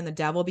Satan and the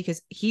devil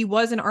because he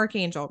was an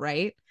archangel,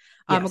 right?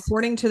 Yes.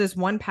 According to this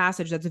one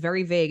passage that's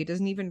very vague, it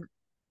doesn't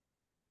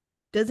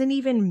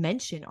even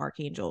mention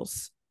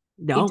archangels.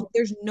 No.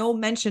 There's no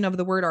mention of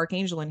the word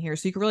archangel in here,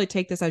 so you can really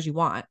take this as you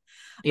want.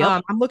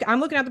 Yep. I'm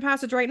looking at the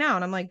passage right now,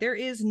 and I'm like, there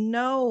is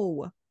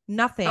Oh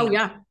nothing.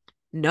 yeah.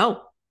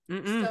 No.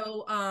 Mm-mm.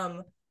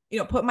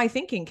 So, put my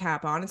thinking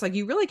cap on. It's like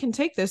you really can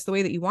take this the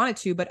way that you want it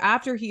to, but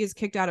after he is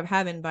kicked out of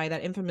heaven by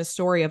that infamous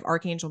story of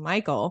Archangel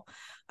Michael,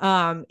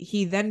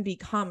 he then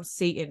becomes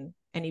Satan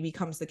and he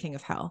becomes the king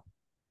of hell.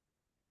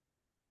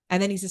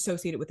 And then he's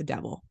associated with the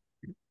devil.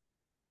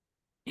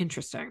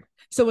 Interesting.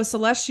 So a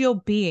celestial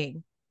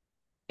being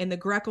in the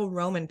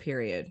Greco-Roman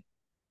period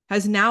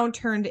has now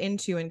turned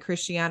into, in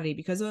Christianity,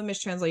 because of a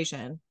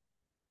mistranslation,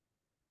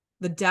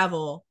 the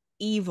devil,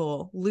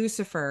 evil,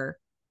 Lucifer,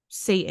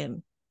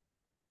 Satan.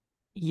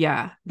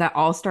 Yeah, that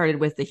all started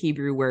with the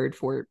Hebrew word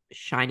for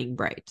shining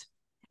bright.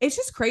 It's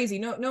just crazy.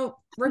 No,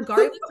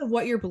 regardless of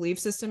what your belief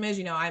system is,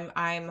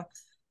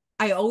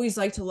 I always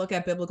like to look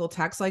at biblical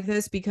texts like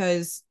this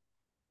because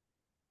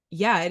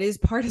yeah, it is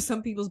part of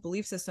some people's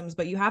belief systems,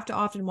 but you have to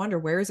often wonder,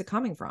 where is it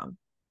coming from?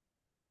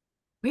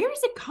 Where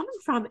is it coming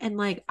from? And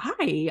like,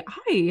 I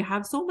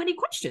have so many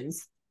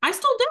questions. I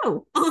still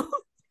do.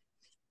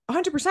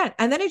 100%.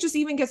 And then it just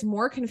even gets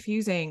more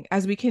confusing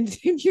as we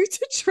continue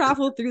to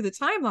travel through the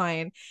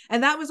timeline.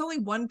 And that was only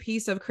one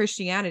piece of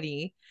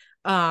Christianity.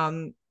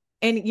 And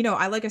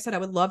like I said, I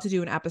would love to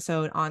do an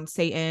episode on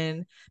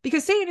Satan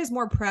because Satan is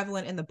more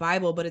prevalent in the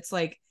Bible, but it's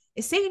like,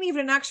 is Satan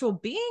even an actual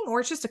being or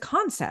it's just a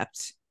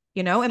concept?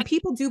 And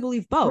people do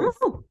believe both.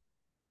 True.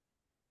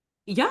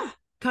 Yeah,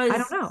 I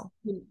don't because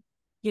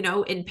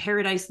know. in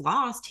Paradise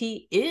Lost,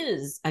 he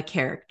is a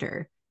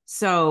character.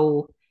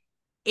 So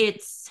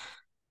it's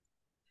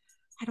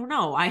I don't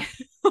know. I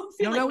don't I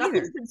feel don't like know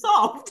nothing's either. been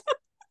solved.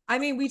 I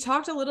mean, we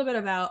talked a little bit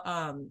about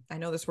I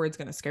know this word's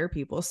going to scare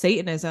people,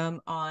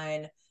 Satanism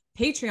on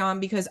Patreon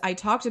because I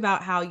talked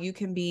about how you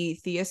can be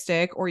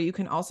theistic or you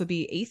can also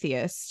be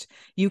atheist.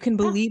 You can Yeah.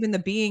 believe in the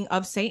being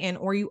of Satan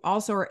or you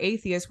also are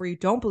atheist where you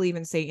don't believe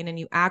in Satan and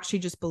you actually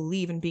just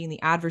believe in being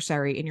the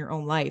adversary in your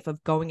own life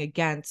of going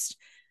against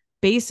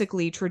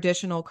basically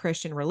traditional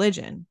Christian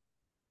religion.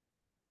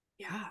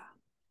 Yeah.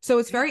 So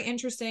it's very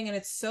interesting and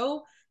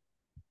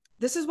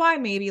this is why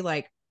maybe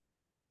like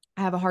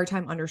I have a hard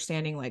time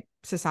understanding like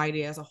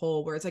society as a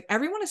whole, where it's like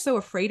everyone is so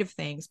afraid of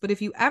things. But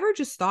if you ever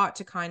just thought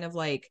to kind of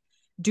like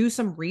do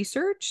some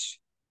research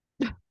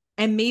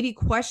and maybe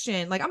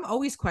question, like I'm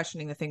always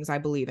questioning the things I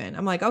believe in.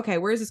 I'm like, okay,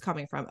 where is this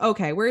coming from?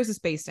 Okay, where is this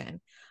based in?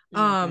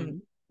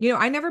 Mm-hmm.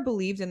 I never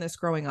believed in this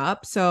growing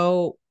up.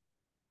 So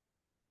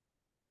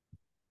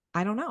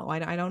I don't know.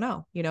 I don't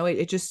know.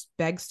 It just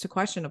begs to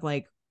question of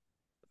like,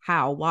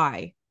 how,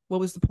 why, what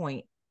was the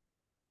point?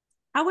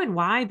 How and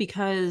why?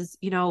 Because,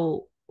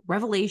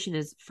 Revelation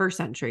is first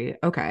century.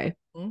 Okay.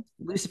 Mm-hmm.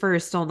 Lucifer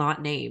is still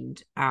not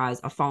named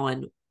as a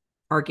fallen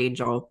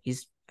archangel.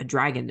 He's a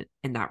dragon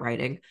in that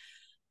writing.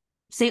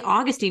 St.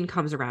 Augustine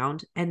comes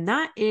around, and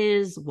that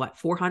is what,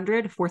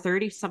 400,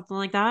 430, something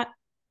like that.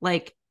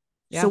 Like,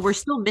 so Yeah. we're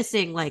still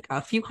missing like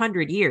a few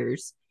hundred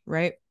years.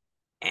 Right.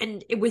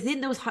 And within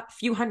those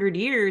few hundred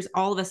years,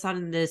 all of a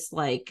sudden, this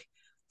like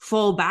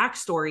full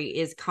backstory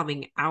is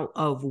coming out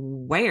of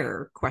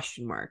where?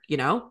 Question mark,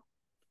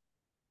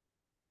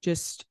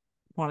 Just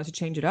wanted to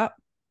change it up.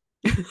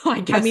 I I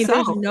guess mean,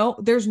 so.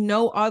 there's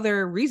no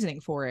other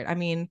reasoning for it. I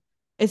mean,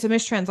 it's a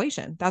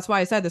mistranslation. That's why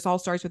I said this all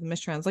starts with a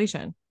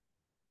mistranslation.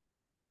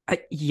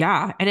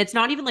 Yeah. And it's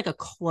not even like a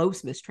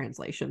close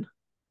mistranslation.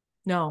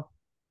 No,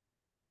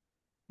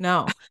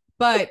 no.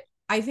 But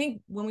I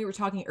think when we were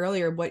talking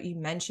earlier, what you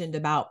mentioned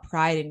about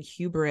pride and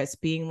hubris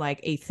being like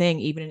a thing,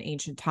 even in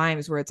ancient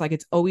times, where it's like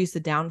it's always the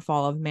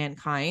downfall of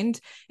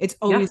mankind. It's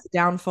Yeah. always the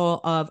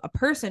downfall of a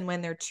person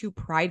when they're too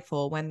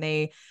prideful, when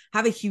they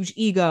have a huge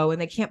ego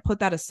and they can't put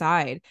that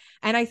aside.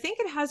 And I think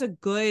it has a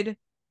good,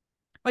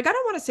 like, I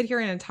don't want to sit here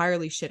and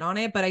entirely shit on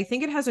it, but I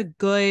think it has a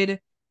good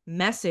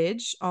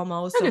message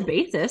almost On a of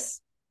basis.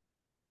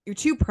 you're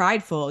too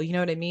prideful. You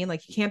know what I mean?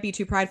 Like, you can't be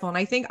too prideful. And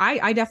I think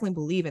I definitely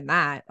believe in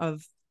that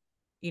of,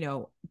 be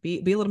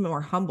a little bit more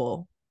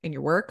humble in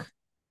your work.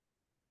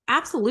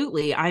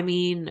 Absolutely. I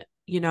mean,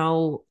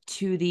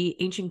 to the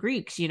ancient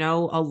Greeks, a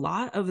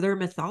lot of their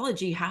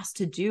mythology has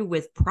to do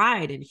with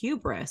pride and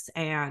hubris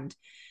and,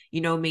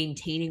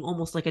 maintaining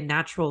almost like a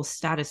natural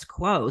status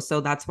quo.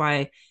 So that's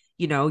why,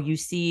 you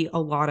see a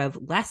lot of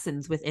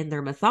lessons within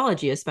their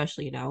mythology,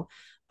 especially,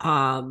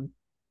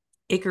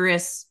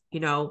 Icarus,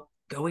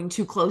 going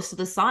too close to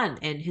the sun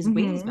and his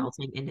wings Mm-hmm.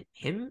 melting and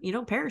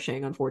him,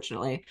 perishing,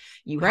 unfortunately.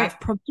 You Right. have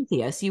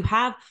Prometheus, you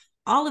have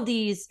all of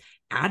these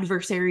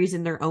adversaries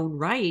in their own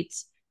right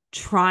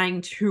trying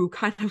to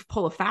kind of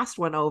pull a fast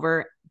one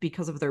over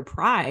because of their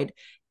pride.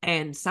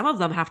 And some of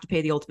them have to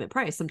pay the ultimate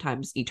price,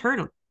 sometimes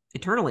eternally.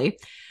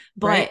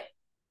 Right.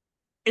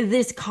 But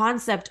this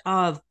concept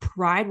of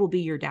pride will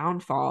be your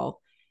downfall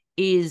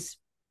is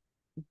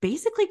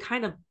basically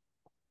kind of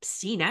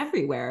seen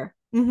everywhere,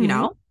 you Mm-hmm.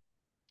 know?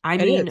 I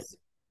It mean,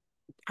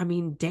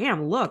 is.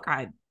 damn, look,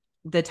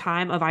 the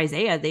time of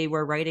Isaiah, they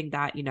were writing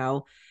that,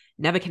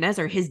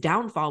 Nebuchadnezzar, his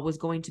downfall was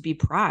going to be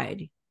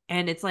pride.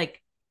 And it's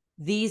like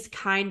these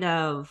kind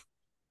of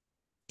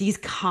these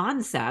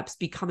concepts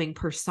becoming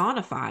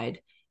personified.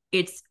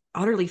 It's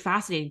utterly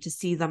fascinating to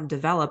see them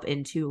develop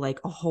into like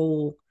a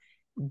whole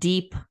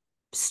deep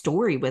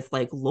story with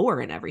like lore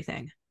and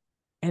everything.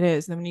 It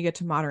is. Then when you get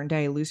to modern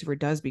day, Lucifer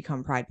does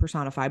become pride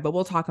personified, but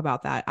we'll talk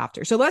about that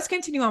after. So let's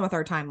continue on with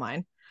our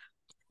timeline.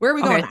 Where are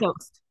we going Okay,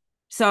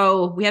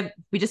 so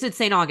next? we just did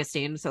St.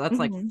 Augustine, so that's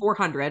like Mm-hmm.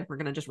 400. We're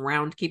gonna just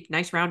keep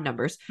nice round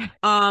numbers.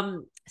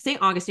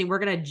 St. Augustine, we're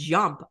gonna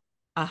jump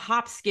a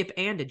hop, skip,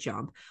 and a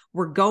jump.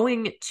 We're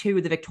going to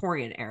the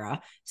Victorian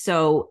era.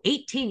 So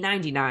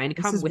 1899,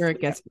 This come is with where it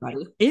me, gets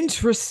everybody.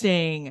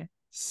 interesting.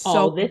 So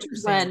Oh, this is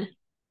interesting. when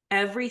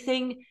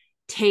everything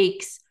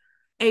takes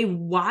a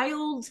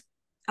wild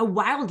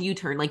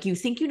U-turn. Like you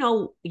think you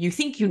know,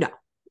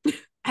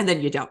 and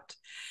then you don't.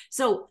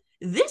 So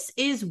This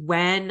is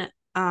when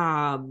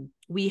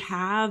we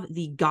have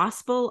the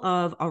Gospel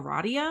of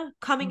Aradia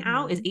coming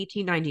out, is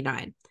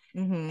 1899.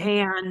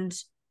 And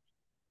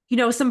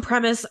some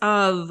premise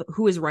of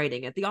who is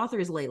writing it. The author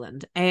is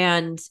Leyland,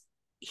 and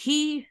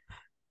he,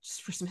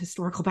 just for some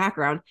historical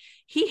background,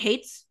 he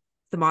hates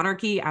the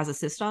monarchy as a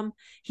system.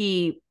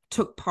 He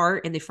took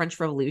part in the French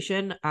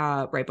Revolution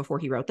right before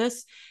he wrote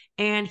this,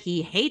 and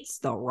he hates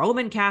the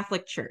Roman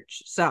Catholic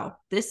Church. So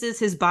this is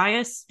his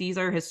bias. These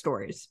are his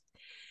stories.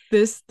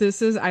 This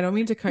is, I don't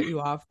mean to cut you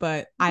off,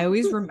 but I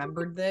always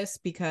remembered this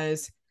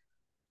because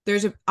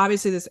there's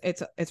obviously this,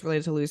 it's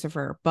related to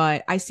Lucifer,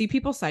 but I see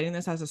people citing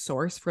this as a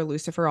source for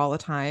Lucifer all the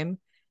time.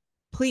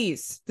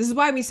 Please, this is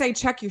why we say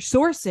check your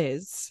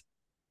sources.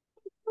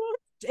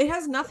 It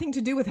has nothing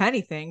to do with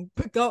anything,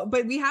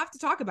 but we have to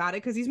talk about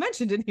it because he's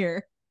mentioned in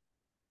here.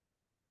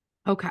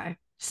 Okay.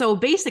 So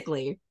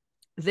basically,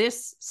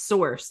 this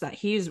source that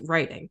he's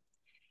writing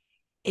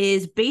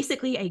is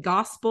basically a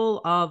gospel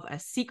of a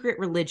secret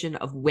religion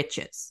of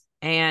witches.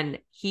 And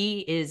he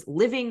is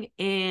living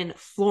in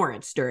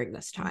Florence during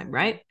this time,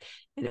 right?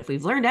 And if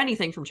we've learned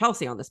anything from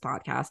Chelsea on this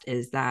podcast,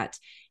 is that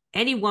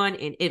anyone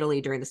in Italy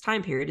during this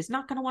time period is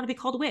not going to want to be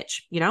called a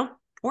witch,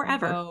 or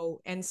ever.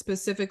 Oh, and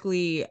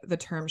specifically the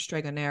term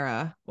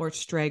stregonera or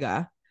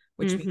strega,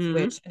 which means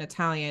witch in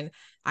Italian.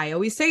 I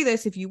always say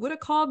this, if you would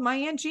have called my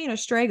Aunt Gina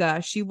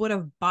strega, she would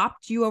have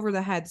bopped you over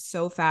the head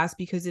so fast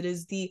because it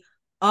is the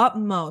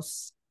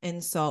utmost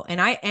insult. And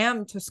I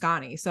am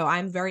Tuscany, so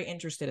I'm very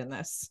interested in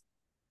this.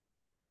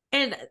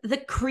 And the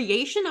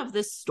creation of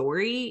this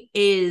story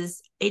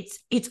is it's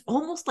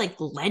almost like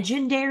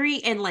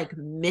legendary and like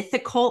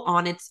mythical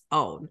on its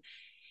own.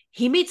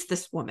 He meets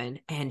this woman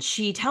and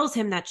she tells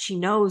him that she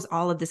knows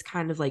all of this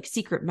kind of like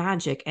secret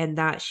magic and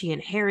that she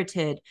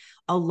inherited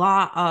a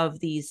lot of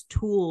these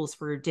tools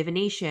for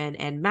divination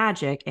and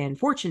magic and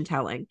fortune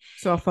telling.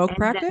 So a folk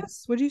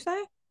practice, would you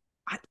say?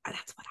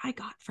 That's what I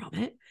got from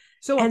it.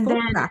 So a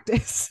folk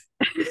practice.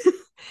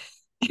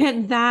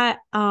 And that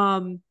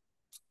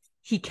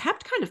he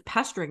kept kind of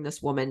pestering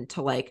this woman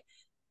to like,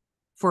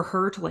 for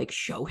her to like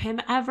show him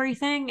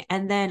everything.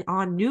 And then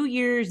on New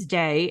Year's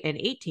Day in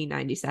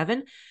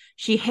 1897,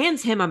 she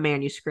hands him a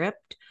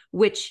manuscript,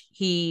 which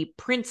he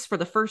prints for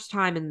the first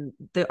time in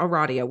the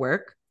Aradia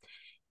work.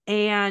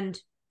 And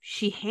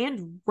she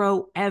hand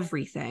wrote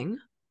everything.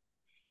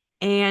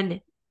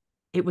 And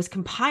it was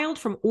compiled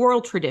from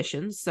oral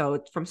traditions, so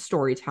it's from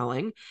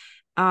storytelling.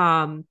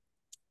 And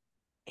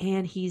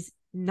he's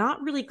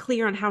not really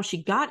clear on how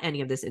she got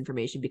any of this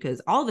information because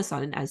all of a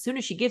sudden, as soon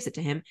as she gives it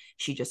to him,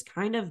 she just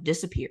kind of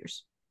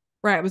disappears.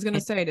 Right. I was going to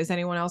say, does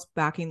anyone else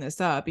backing this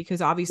up?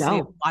 Because obviously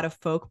a lot of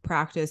folk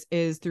practice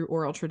is through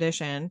oral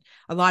tradition.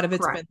 A lot of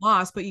it's been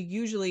lost, but you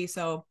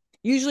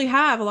usually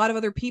have a lot of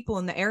other people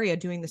in the area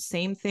doing the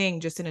same thing,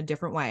 just in a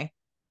different way.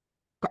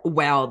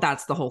 Well,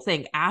 that's the whole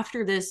thing.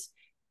 After this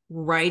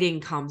writing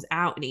comes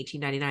out in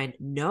 1899,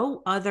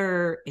 no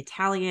other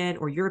Italian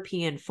or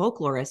European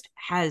folklorist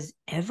has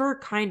ever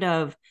kind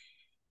of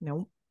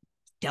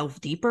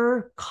delved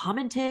deeper,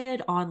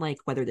 commented on like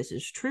whether this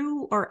is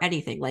true or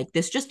anything. Like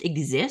this just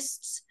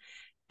exists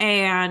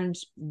and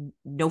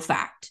no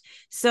fact.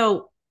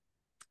 So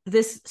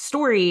this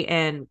story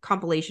and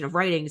compilation of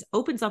writings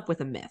opens up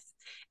with a myth,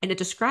 and it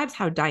describes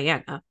how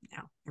Diana,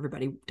 now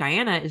everybody,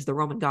 Diana is the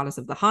Roman goddess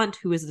of the hunt,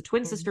 who is the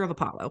twin sister of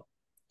Apollo,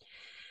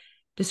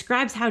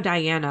 describes how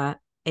Diana,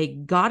 a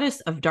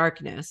goddess of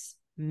darkness,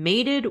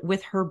 mated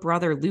with her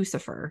brother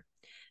Lucifer,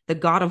 the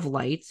god of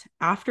light,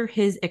 after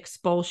his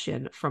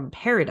expulsion from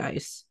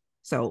paradise,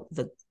 so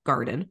the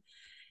garden,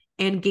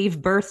 and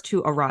gave birth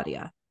to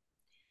Aradia.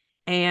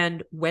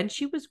 And when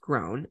she was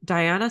grown,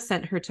 Diana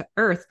sent her to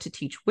Earth to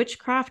teach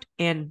witchcraft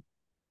and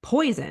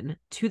poison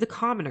to the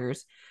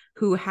commoners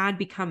who had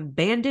become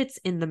bandits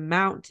in the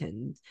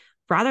mountains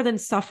rather than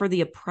suffer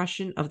the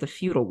oppression of the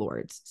feudal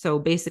lords. So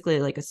basically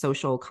like a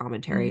social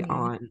commentary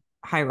on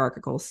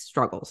hierarchical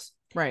struggles.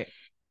 Right.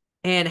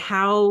 And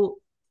how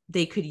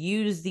they could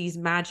use these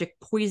magic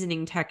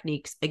poisoning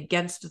techniques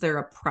against their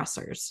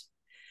oppressors.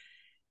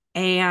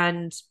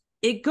 And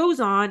it goes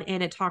on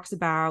and it talks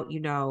about,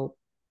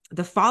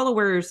 the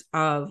followers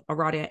of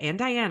Aradia and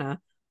Diana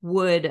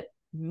would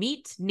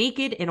meet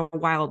naked in a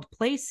wild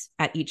place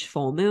at each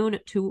full moon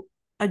to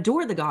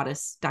adore the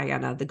goddess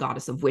Diana, the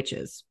goddess of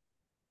witches.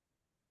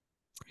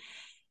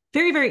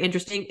 Very, very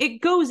interesting.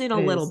 It goes in a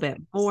little bit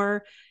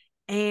more.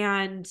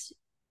 And,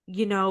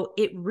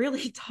 it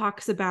really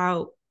talks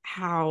about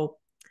how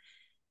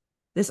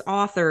this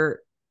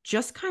author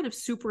just kind of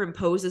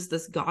superimposes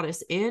this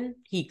goddess in.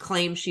 He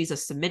claims she's a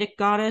Semitic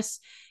goddess,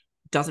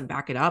 doesn't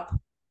back it up,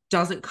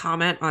 doesn't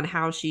comment on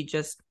how she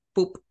just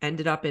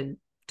ended up in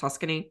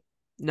Tuscany.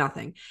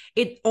 Nothing.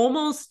 It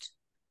almost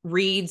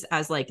reads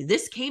as like,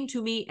 this came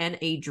to me in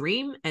a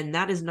dream, and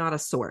that is not a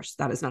source.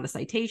 That is not a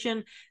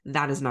citation.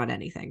 That is not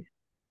anything.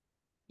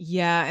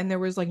 Yeah, and there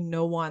was like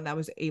no one that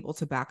was able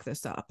to back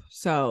this up.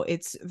 So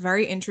it's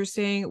very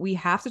interesting. We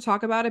have to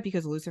talk about it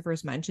because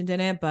Lucifer's mentioned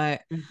in it, but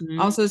Mm-hmm.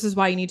 also this is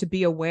why you need to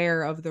be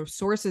aware of the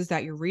sources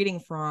that you're reading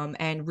from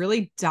and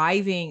really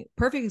diving,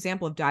 perfect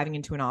example of diving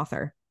into an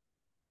author.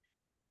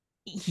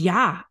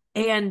 Yeah.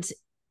 And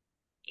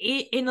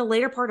in the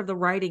later part of the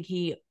writing,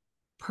 he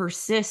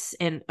persists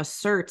and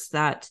asserts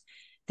that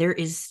there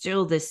is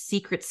still this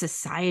secret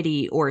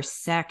society or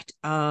sect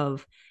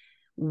of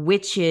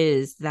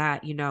witches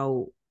that,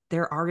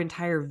 there are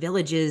entire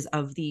villages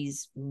of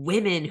these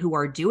women who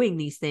are doing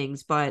these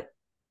things, but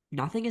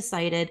nothing is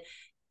cited,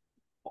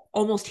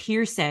 almost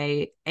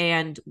hearsay.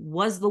 And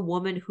was the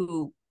woman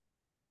who,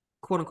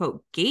 quote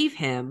unquote, gave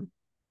him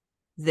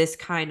this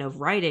kind of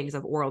writings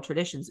of oral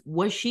traditions,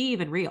 was she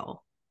even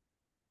real?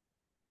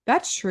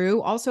 That's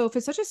true. Also, if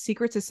it's such a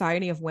secret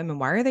society of women,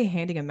 why are they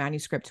handing a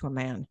manuscript to a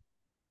man?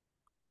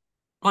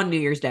 On New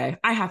Year's Day,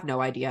 I have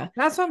no idea.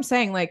 That's what I'm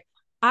saying. Like,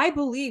 I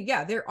believe,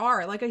 yeah, there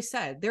are, like I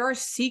said, there are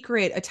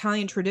secret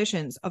Italian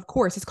traditions. Of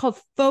course, it's called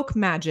folk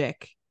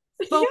magic,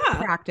 folk Yeah.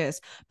 practice,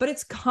 but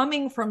it's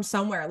coming from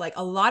somewhere. Like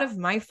a lot of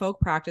my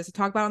folk practice I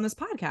talk about on this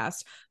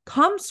podcast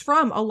comes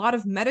from a lot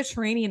of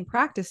Mediterranean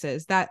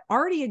practices that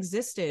already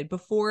existed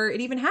before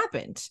it even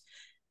happened.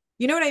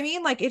 You know what I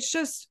mean? Like, it's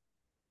just,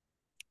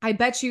 I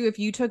bet you if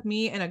you took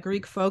me and a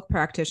Greek folk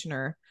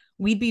practitioner,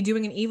 we'd be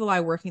doing an evil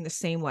eye working the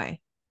same way.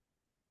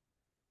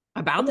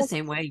 About the Almost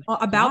same way.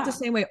 about the Yeah.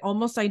 same way,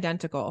 almost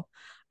identical.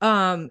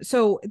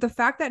 So the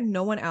fact that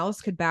no one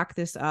else could back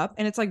this up,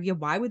 and it's like, yeah,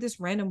 why would this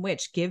random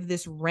witch give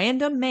this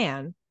random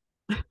man?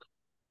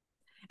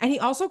 And he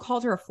also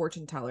called her a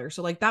fortune teller.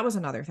 So like that was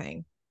another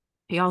thing.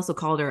 He also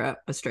called her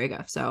a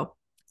strega. So,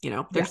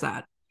 Yeah. there's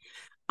that.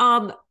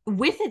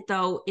 With it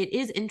though, it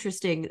is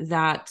interesting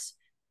that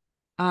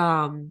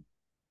um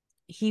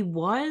he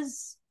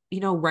was,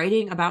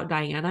 writing about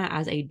Diana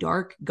as a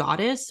dark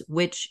goddess,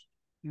 which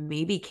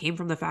maybe came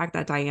from the fact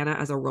that Diana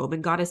as a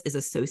Roman goddess is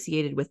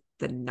associated with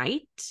the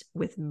night,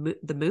 with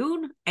the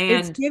moon.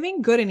 It's And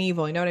giving good and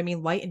evil, you know what I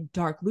mean? Light and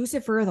dark.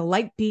 Lucifer, the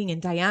light being, and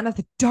Diana,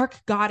 the dark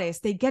goddess.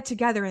 They get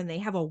together and they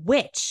have a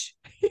witch.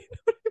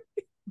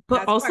 but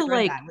That's how I also read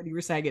like, that when you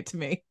were saying it to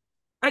me.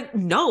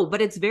 no,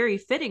 but it's very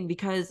fitting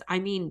because I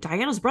mean,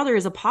 Diana's brother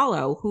is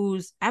Apollo,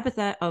 whose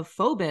epithet of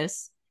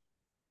Phobos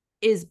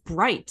is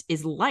bright,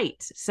 is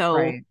light. So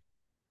Right.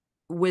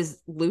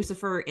 was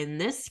Lucifer in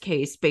this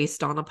case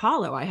based on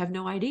Apollo? I have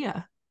no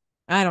idea.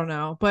 I don't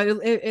know, but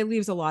it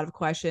leaves a lot of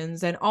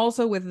questions. And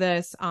also with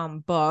this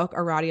book,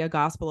 Aradia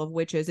Gospel of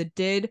Witches, it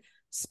did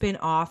spin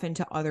off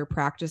into other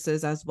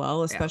practices as well,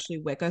 Yeah. especially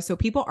Wicca. So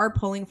people are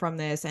pulling from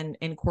this and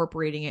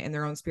incorporating it in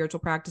their own spiritual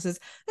practices.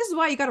 This is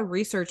why you got to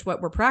research what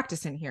we're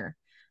practicing here.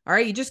 All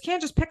right. You just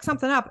can't just pick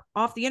something up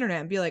off the internet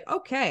and be like,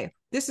 okay,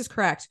 this is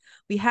correct.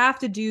 We have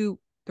to do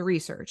the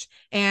research.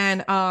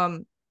 And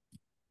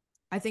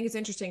I think it's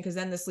interesting because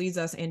then this leads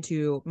us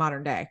into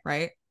modern day,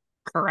 right?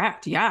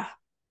 Correct. Yeah.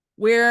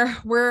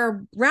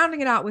 We're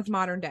rounding it out with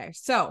modern day.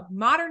 So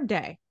modern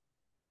day,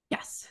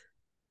 Yes.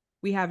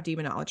 we have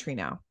demonolatry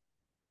now.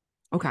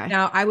 Okay.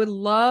 Now, I would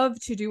love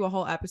to do a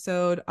whole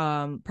episode,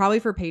 probably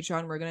for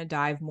Patreon. We're gonna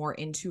dive more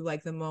into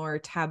like the more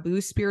taboo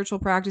spiritual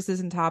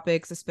practices and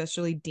topics,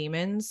 especially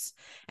demons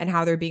and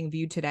how they're being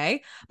viewed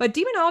today. But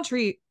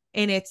demonolatry,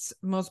 in its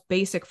most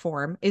basic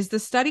form, is the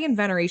study and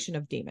veneration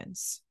of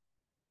demons.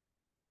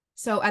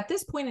 So at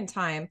this point in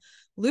time,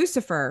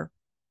 Lucifer,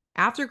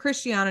 after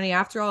Christianity,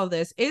 after all of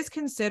this, is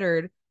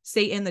considered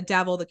Satan, the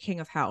devil, the king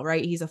of hell,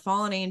 right? He's a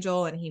fallen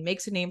angel and he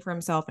makes a name for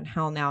himself in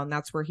hell now, and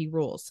that's where he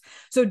rules.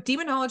 So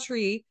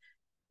demonolatry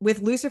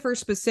with Lucifer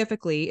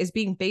specifically is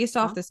being based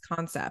off Huh? this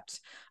concept.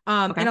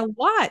 Okay. And a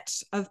lot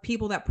of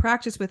people that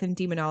practice within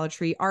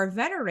demonolatry are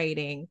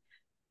venerating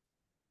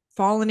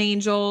fallen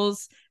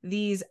angels,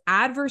 these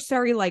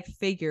adversary like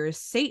figures,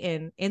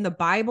 Satan in the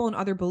Bible and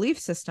other belief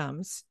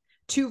systems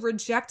to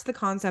reject the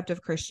concept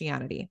of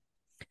Christianity.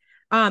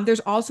 There's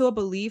also a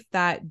belief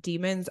that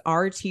demons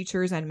are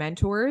teachers and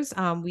mentors.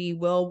 We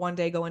will one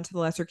day go into the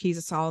Lesser Keys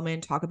of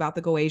Solomon, talk about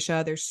the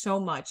Goetia. There's so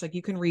much, like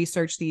you can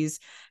research these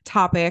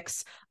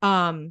topics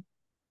of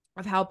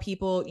how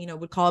people,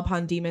 would call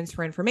upon demons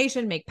for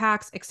information, make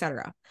pacts,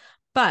 etc.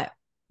 But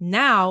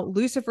now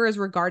Lucifer is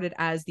regarded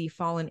as the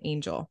fallen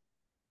angel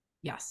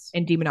Yes.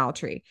 in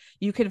demonolatry.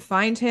 You can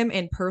find him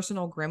in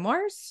personal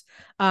grimoires.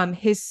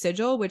 His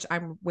sigil, which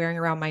I'm wearing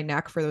around my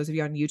neck for those of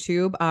you on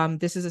YouTube,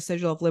 this is a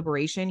sigil of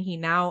liberation. He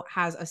now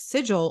has a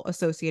sigil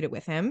associated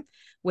with him,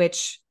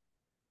 which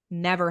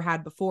never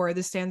had before.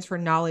 This stands for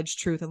knowledge,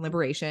 truth, and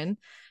liberation.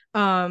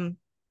 Um,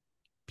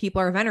 People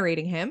are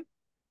venerating him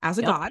as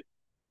a Yep. god.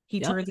 He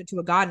Yep. turns into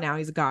a god now.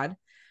 He's a god,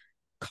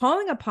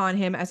 calling upon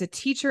him as a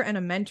teacher and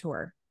a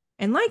mentor.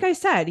 And like I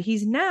said,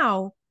 he's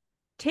now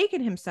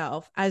taken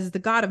himself as the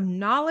god of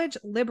knowledge,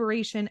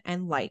 liberation,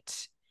 and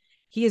light.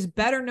 He is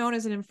better known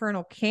as an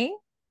infernal king,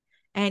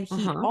 and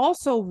he Uh-huh.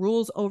 also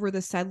rules over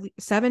the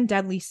seven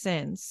deadly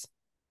sins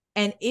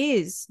and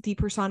is the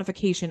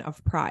personification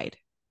of pride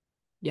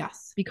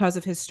Yes. because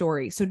of his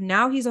story. So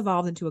now he's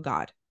evolved into a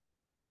god.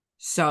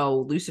 So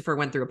Lucifer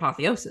went through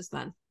apotheosis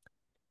then.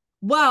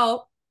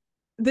 Well,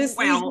 this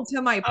leads me Well,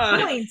 to my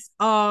point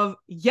of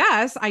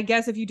yes, I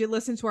guess if you did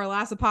listen to our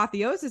last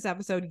apotheosis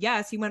episode,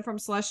 yes, he went from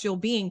celestial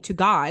being to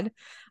God.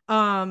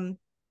 Um,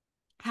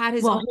 had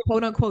his own well,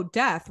 quote unquote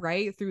death,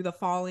 right? Through the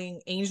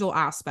falling angel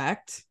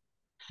aspect.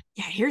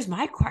 yeah, here's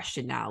my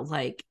question now.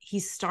 Like, he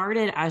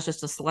started as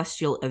just a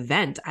celestial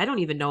event. I don't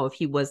even know if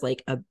he was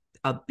like a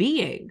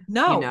being,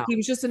 No, he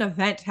was just an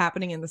event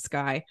happening in the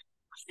sky.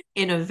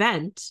 an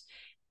event,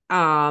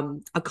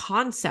 a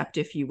concept,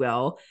 if you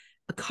will,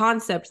 a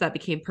concept that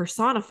became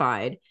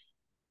personified.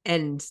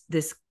 And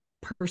this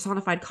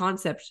personified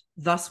concept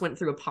thus went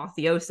through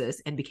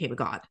apotheosis and became a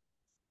god.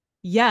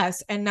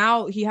 Yes, and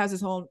now he has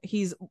his own.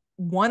 He's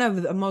one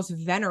of the most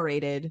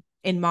venerated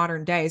in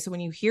modern day. So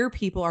when you hear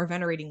people are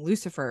venerating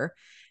Lucifer,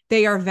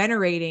 they are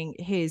venerating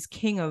his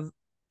king of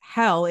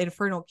hell,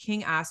 infernal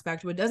king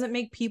aspect, which doesn't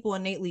make people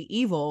innately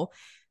evil.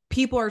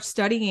 People are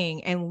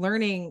studying and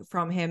learning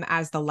from him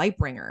as the light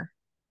bringer,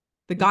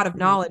 the god of Mm-hmm.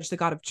 knowledge, the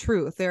god of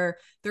truth. They're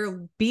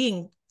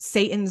being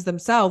Satans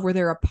themselves, where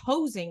they're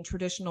opposing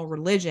traditional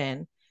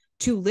religion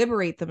to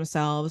liberate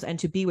themselves and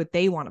to be what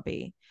they want to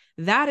be.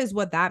 That is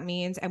what that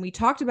means. And we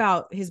talked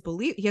about his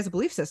belief. He has a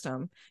belief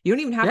system. You don't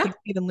even have to Yeah.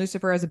 believe in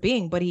Lucifer as a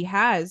being, but he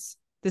has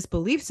this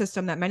belief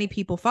system that many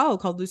people follow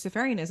called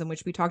Luciferianism,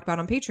 which we talked about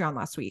on Patreon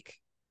last week.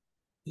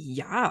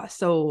 Yeah.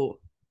 So,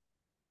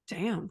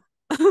 damn.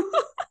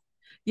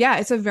 Yeah,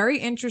 it's a very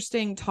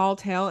interesting tall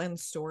tale and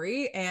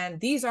story, and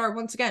these are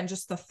once again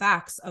just the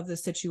facts of the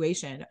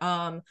situation.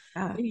 Yeah.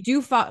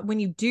 When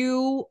you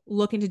do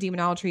look into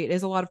demonology, it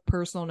is a lot of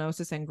personal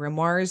gnosis and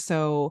grimoires.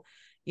 So,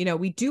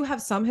 we do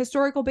have some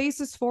historical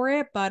basis for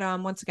it, but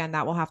once again,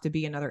 that will have to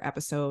be another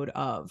episode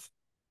of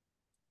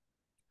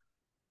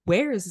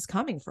where is this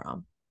coming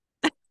from.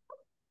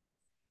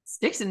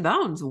 Sticks and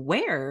Bones,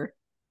 where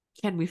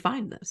can we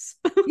find this?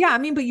 Yeah, I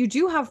mean, but you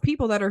do have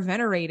people that are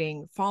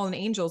venerating fallen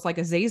angels like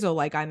Azazel,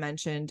 like I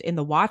mentioned in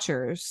the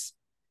Watchers,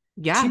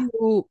 Yeah.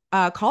 to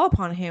call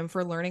upon him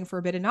for learning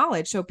forbidden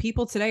knowledge. So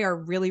people today are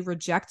really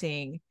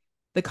rejecting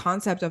the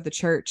concept of the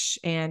church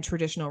and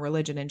traditional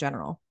religion in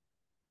general.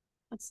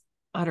 That's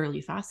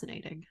utterly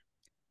fascinating.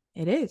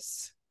 It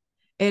is.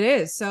 It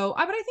is. So,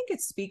 but I think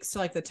it speaks to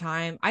like the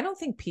time. I don't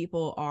think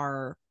people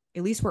are,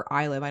 at least where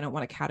I live, I don't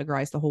want to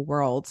categorize the whole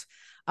world,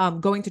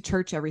 going to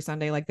church every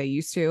Sunday like they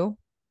used to.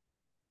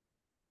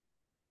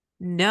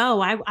 No,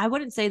 I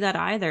wouldn't say that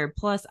either.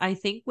 Plus, I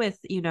think with,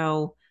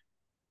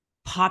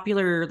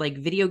 popular like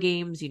video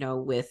games,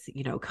 with,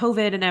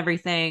 COVID and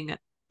everything,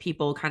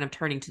 people kind of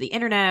turning to the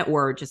internet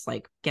or just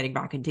like getting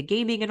back into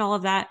gaming and all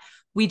of that,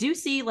 we do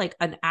see like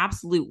an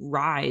absolute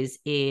rise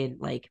in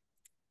like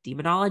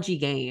demonology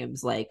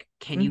games. Like,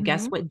 can you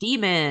guess Mm-hmm. what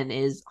demon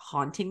is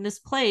haunting this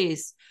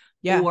place?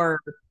 Yeah. Or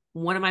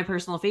one of my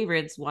personal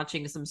favorites,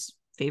 watching some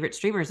favorite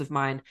streamers of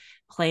mine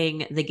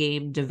playing the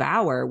game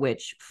Devour,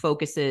 which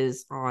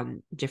focuses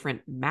on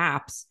different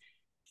maps,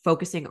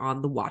 focusing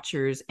on the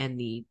Watchers and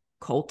the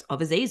cult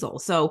of Azazel.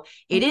 So Oh,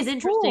 it is that's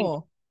interesting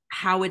cool.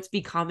 how it's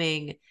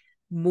becoming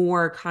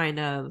more kind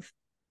of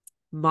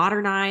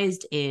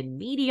modernized in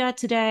media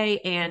today.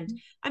 And Mm-hmm.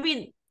 I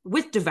mean,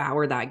 with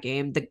Devour, that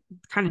game, the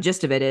kind of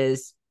gist of it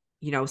is,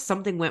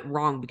 something went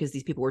wrong because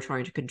these people were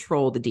trying to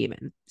control the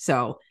demon.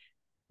 So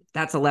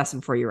that's a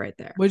lesson for you right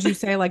there. Would you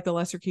say like the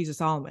Lesser Keys of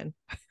Solomon?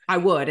 I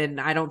would, and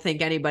I don't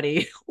think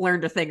anybody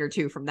learned a thing or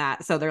two from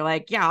that. So they're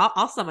like, yeah,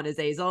 I'll summon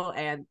Azazel,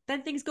 and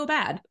then things go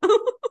bad.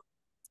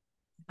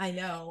 I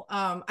know.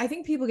 I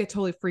think people get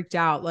totally freaked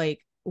out like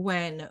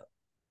when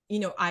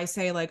I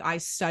say like I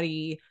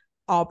study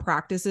all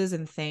practices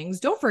and things.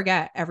 Don't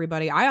forget,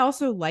 everybody, I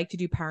also like to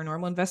do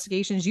paranormal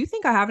investigations. You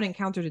think I haven't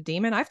encountered a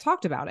demon? I've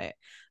talked about it.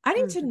 I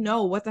need to Mm-hmm.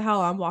 know what the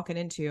hell I'm walking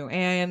into.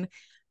 And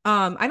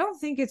I don't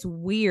think it's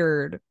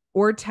weird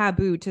or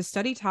taboo to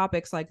study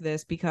topics like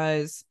this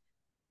because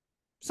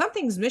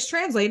something's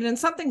mistranslated and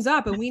something's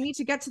up and we need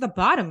to get to the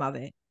bottom of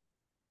it.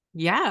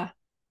 Yeah.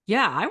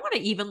 Yeah. I want to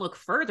even look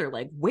further.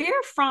 Like,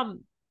 where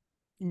from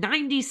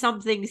 90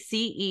 something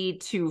CE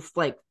to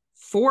like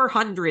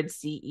 400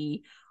 CE,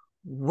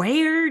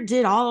 where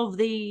did all of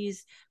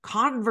these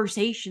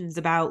conversations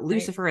about Right.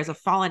 Lucifer as a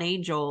fallen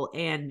angel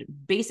and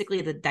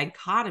basically the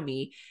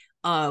dichotomy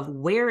of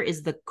where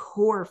is the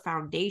core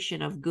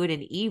foundation of good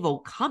and evil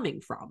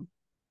coming from?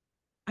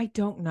 I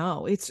don't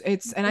know. It's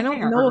and I don't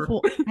know if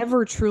Where? we'll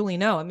ever truly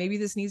know. And maybe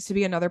this needs to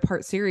be another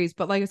part series,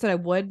 but like I said, I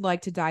would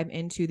like to dive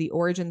into the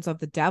origins of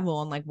the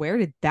devil and like where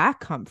did that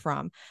come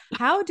from?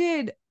 How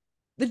did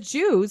the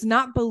Jews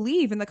not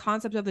believe in the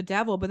concept of the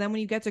devil, but then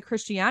when you get to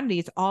Christianity,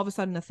 it's all of a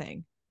sudden a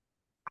thing.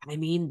 I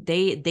mean,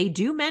 they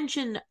do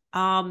mention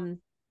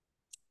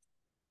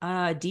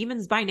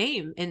demons by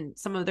name in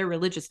some of their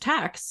religious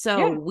texts. So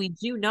Yeah. we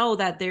do know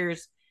that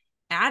there's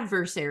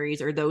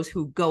adversaries or those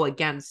who go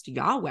against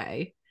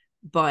Yahweh,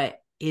 but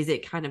is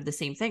it kind of the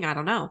same thing? I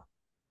don't know.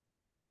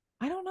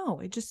 I don't know.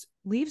 It just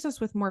leaves us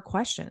with more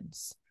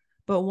questions,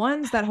 but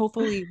ones that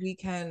hopefully we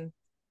can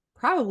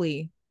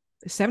probably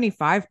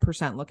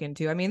 75% look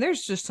into. I mean,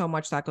 there's just so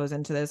much that goes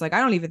into this. Like, I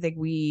don't even think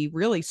we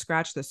really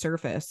scratch the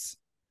surface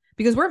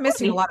because we're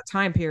missing a Okay. lot of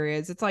time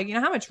periods. It's like,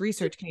 how much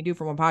research can you do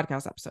for one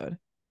podcast episode?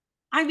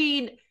 I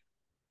mean,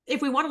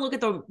 if we want to look at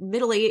the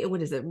Middle Age,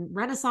 what is it?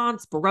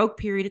 Renaissance, Baroque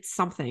period, it's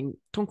something.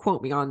 Don't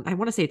quote me on. I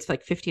want to say it's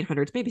like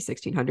 1500s, maybe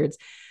 1600s.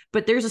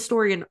 But there's a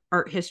story in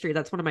art history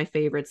that's one of my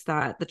favorites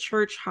that the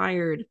church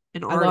hired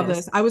an I love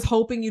artist. this. I was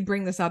hoping you'd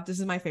bring this up.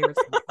 This is my favorite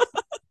story.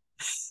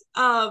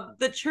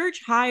 The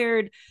church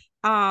hired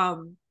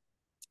an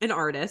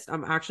artist.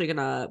 I'm actually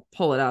gonna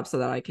pull it up so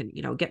that I can,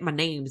 get my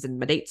names and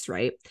my dates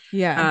right.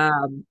 Yeah.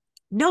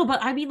 No,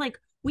 but I mean, like,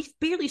 we've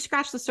barely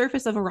scratched the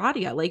surface of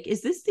Aradia. Like,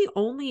 is this the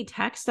only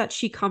text that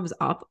she comes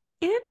up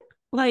in?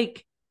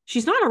 Like,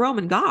 she's not a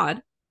Roman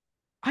god.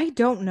 I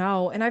don't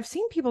know. And I've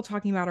seen people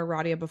talking about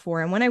Aradia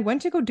before. And when I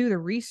went to go do the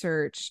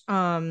research,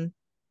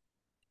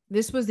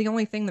 this was the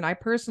only thing that I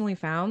personally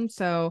found.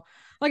 So,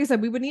 like I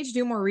said, we would need to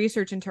do more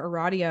research into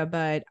Aradia,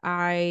 but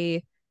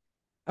I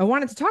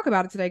wanted to talk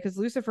about it today because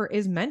Lucifer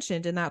is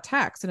mentioned in that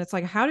text. And it's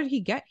like, how did he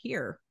get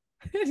here?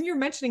 And you're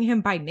mentioning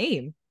him by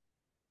name.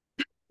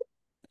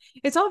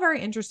 It's all very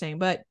interesting,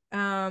 but do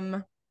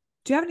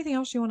you have anything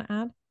else you want to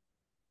add? Are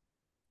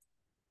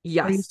you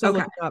Yes. still Okay.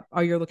 looking up?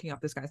 Oh, you're looking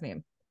up this guy's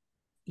name.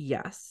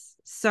 Yes.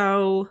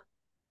 So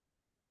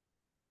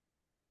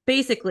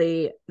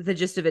basically, the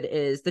gist of it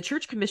is the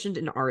church commissioned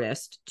an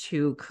artist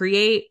to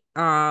create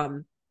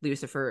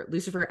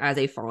Lucifer as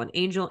a fallen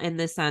angel in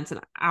this sense. And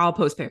I'll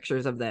post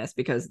pictures of this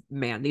because,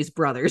 man, these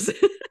brothers.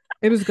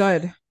 It was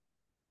good.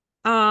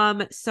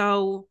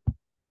 So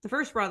the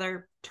first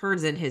brother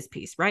turns in his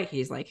piece, right?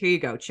 He's like, here you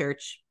go,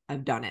 church.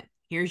 I've done it.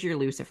 Here's your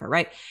Lucifer,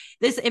 right?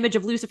 This image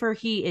of Lucifer,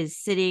 he is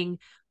sitting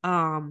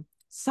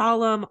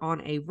solemn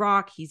on a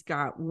rock. He's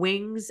got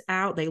wings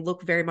out. They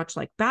look very much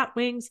like bat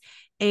wings.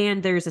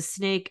 And there's a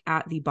snake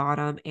at the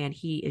bottom, and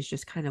he is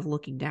just kind of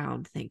looking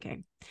down,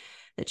 thinking.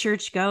 The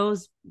church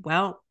goes,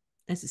 well,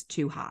 this is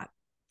too hot.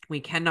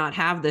 We cannot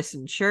have this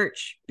in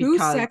church Too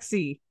because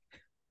sexy.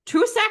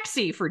 too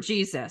sexy for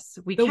Jesus.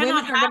 We The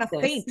cannot women are have gonna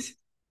this. faint.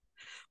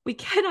 We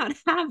cannot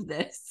have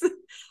this.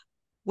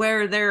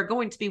 Where there are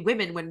going to be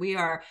women when we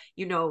are,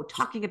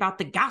 talking about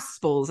the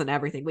gospels and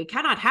everything. We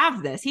cannot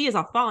have this. He is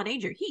a fallen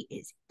angel. He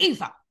is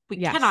evil. We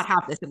cannot Yes.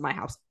 have this in my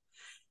house.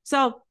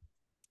 So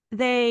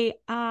they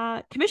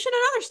commissioned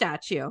another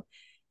statue,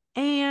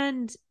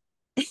 and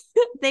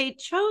they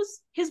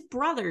chose his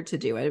brother to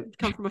do it.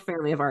 Come from a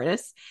family of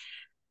artists.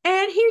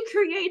 And he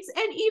creates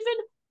an even,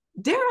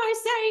 dare I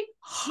say,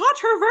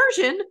 hotter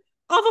version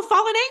of a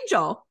fallen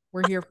angel.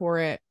 We're here for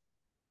it.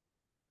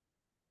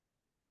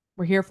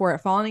 We're here for it.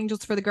 Fallen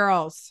angels for the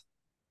girls.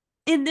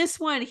 In this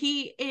one,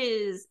 he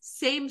is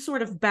same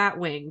sort of bat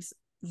wings,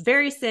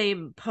 very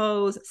same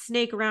pose,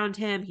 snake around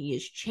him. He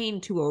is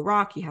chained to a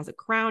rock. He has a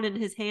crown in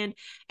his hand,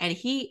 and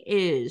he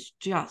is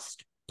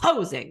just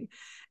posing.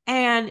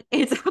 And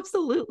it's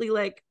absolutely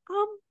like,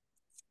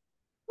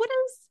 what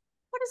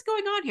is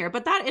going on here?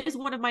 But that is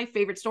one of my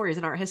favorite stories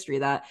in art history,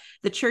 that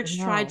the church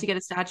tried to get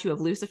a statue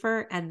of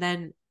Lucifer and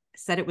then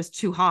said it was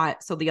too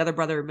hot. So the other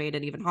brother made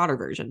an even hotter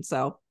version.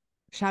 So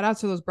shout out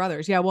to those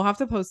brothers. Yeah, we'll have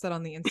to post that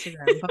on the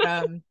Instagram.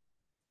 But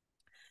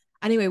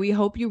anyway, we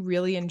hope you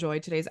really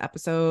enjoyed today's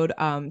episode.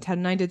 Ted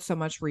and I did so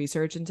much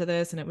research into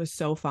this, and it was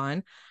so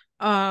fun.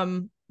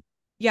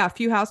 Yeah, a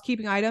few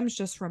housekeeping items.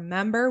 Just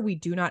remember, we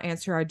do not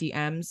answer our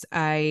DMs.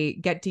 I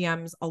get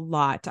DMs a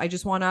lot. I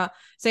just want to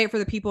say it for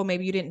the people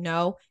maybe you didn't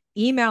know.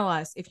 Email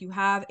us if you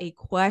have a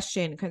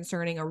question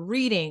concerning a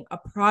reading, a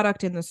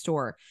product in the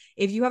store.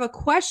 If you have a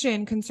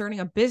question concerning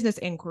a business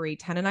inquiry,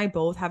 Tenn and I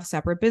both have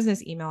separate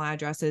business email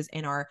addresses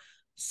in our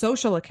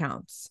social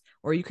accounts,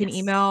 or you can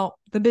email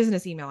the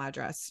business email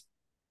address.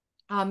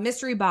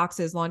 Mystery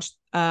boxes launched,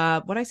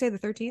 what did I say, the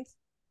 13th?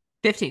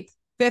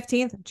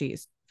 15th?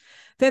 Geez.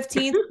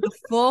 15th, the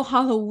full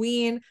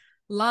Halloween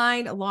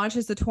line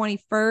launches the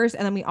 21st.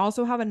 And then we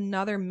also have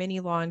another mini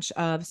launch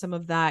of some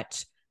of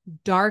that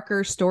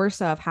darker store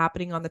stuff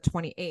happening on the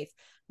 28th.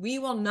 We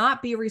will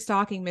not be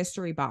restocking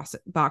mystery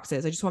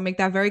boxes. I just want to make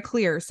that very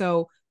clear.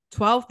 So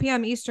 12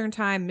 p.m. Eastern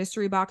time,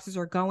 mystery boxes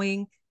are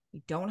going.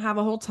 We don't have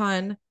a whole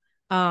ton.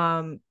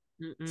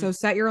 So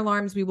set your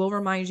alarms. We will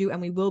remind you,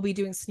 and we will be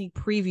doing sneak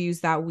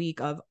previews that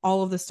week of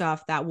all of the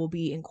stuff that will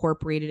be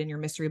incorporated in your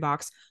mystery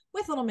box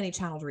with little mini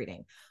channeled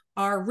reading.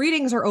 Our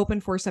readings are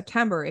open for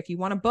September. If you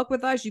want to book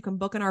with us, you can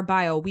book in our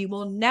bio. We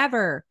will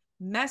never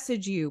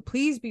message you.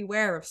 Please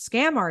beware of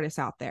scam artists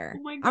out there.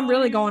 Oh my God. I'm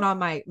really going on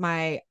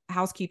my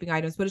housekeeping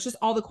items, but it's just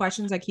all the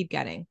questions I keep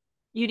getting.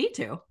 You need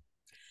to.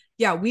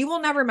 Yeah, we will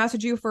never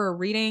message you for a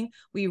reading.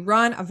 We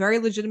run a very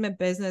legitimate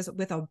business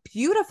with a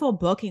beautiful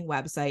booking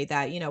website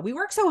that, we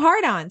work so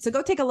hard on. So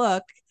go take a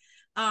look.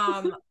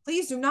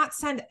 Please do not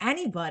send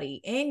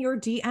anybody in your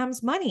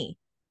DMs money.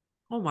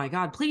 Oh my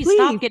God, please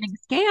stop getting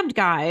scammed,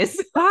 guys.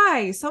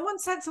 Why? Someone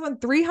sent someone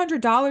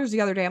 $300 the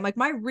other day. I'm like,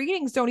 my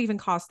readings don't even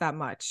cost that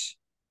much.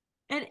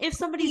 And if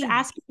somebody's Please.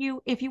 asking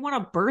you if you want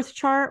a birth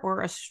chart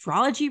or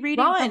astrology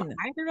reading from Run.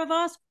 either of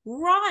us,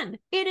 run.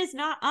 It is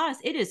not us.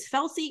 It is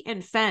Chelsea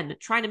and Tenn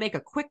trying to make a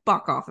quick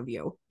buck off of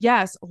you.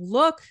 Yes,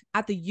 look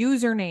at the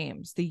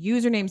usernames. The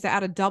usernames that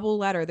add a double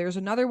letter. There's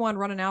another one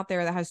running out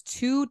there that has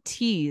 2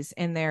 T's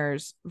in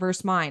theirs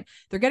versus mine.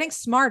 They're getting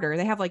smarter.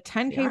 They have like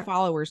 10K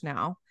followers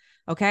now.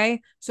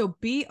 Okay. So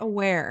be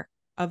aware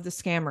of the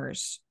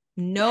scammers.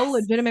 No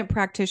legitimate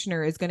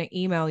practitioner is going to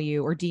email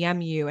you or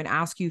DM you and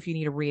ask you if you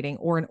need a reading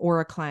or an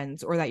aura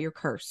cleanse or that you're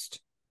cursed.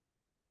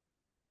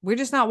 We're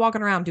just not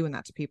walking around doing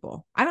that to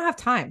people. I don't have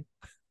time.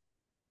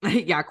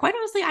 Yeah, quite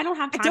honestly, I don't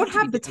have time. I don't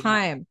have the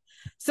time.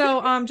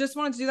 So just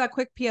wanted to do that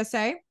quick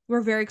PSA.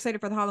 We're very excited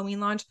for the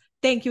Halloween launch.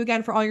 Thank you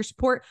again for all your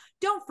support.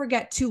 Don't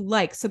forget to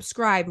like,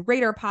 subscribe,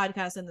 rate our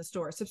podcast in the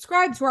store.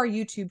 Subscribe to our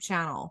YouTube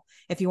channel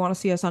if you want to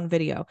see us on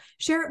video.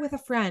 Share it with a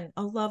friend,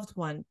 a loved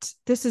one.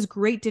 This is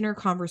great dinner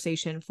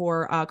conversation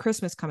for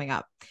Christmas coming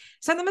up.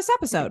 Send them this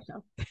episode.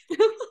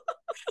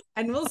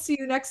 And we'll see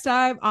you next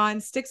time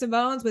on Styx and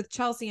Bones with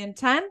Chelsea and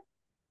Tenn.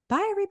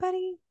 Bye,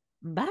 everybody.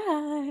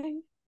 Bye.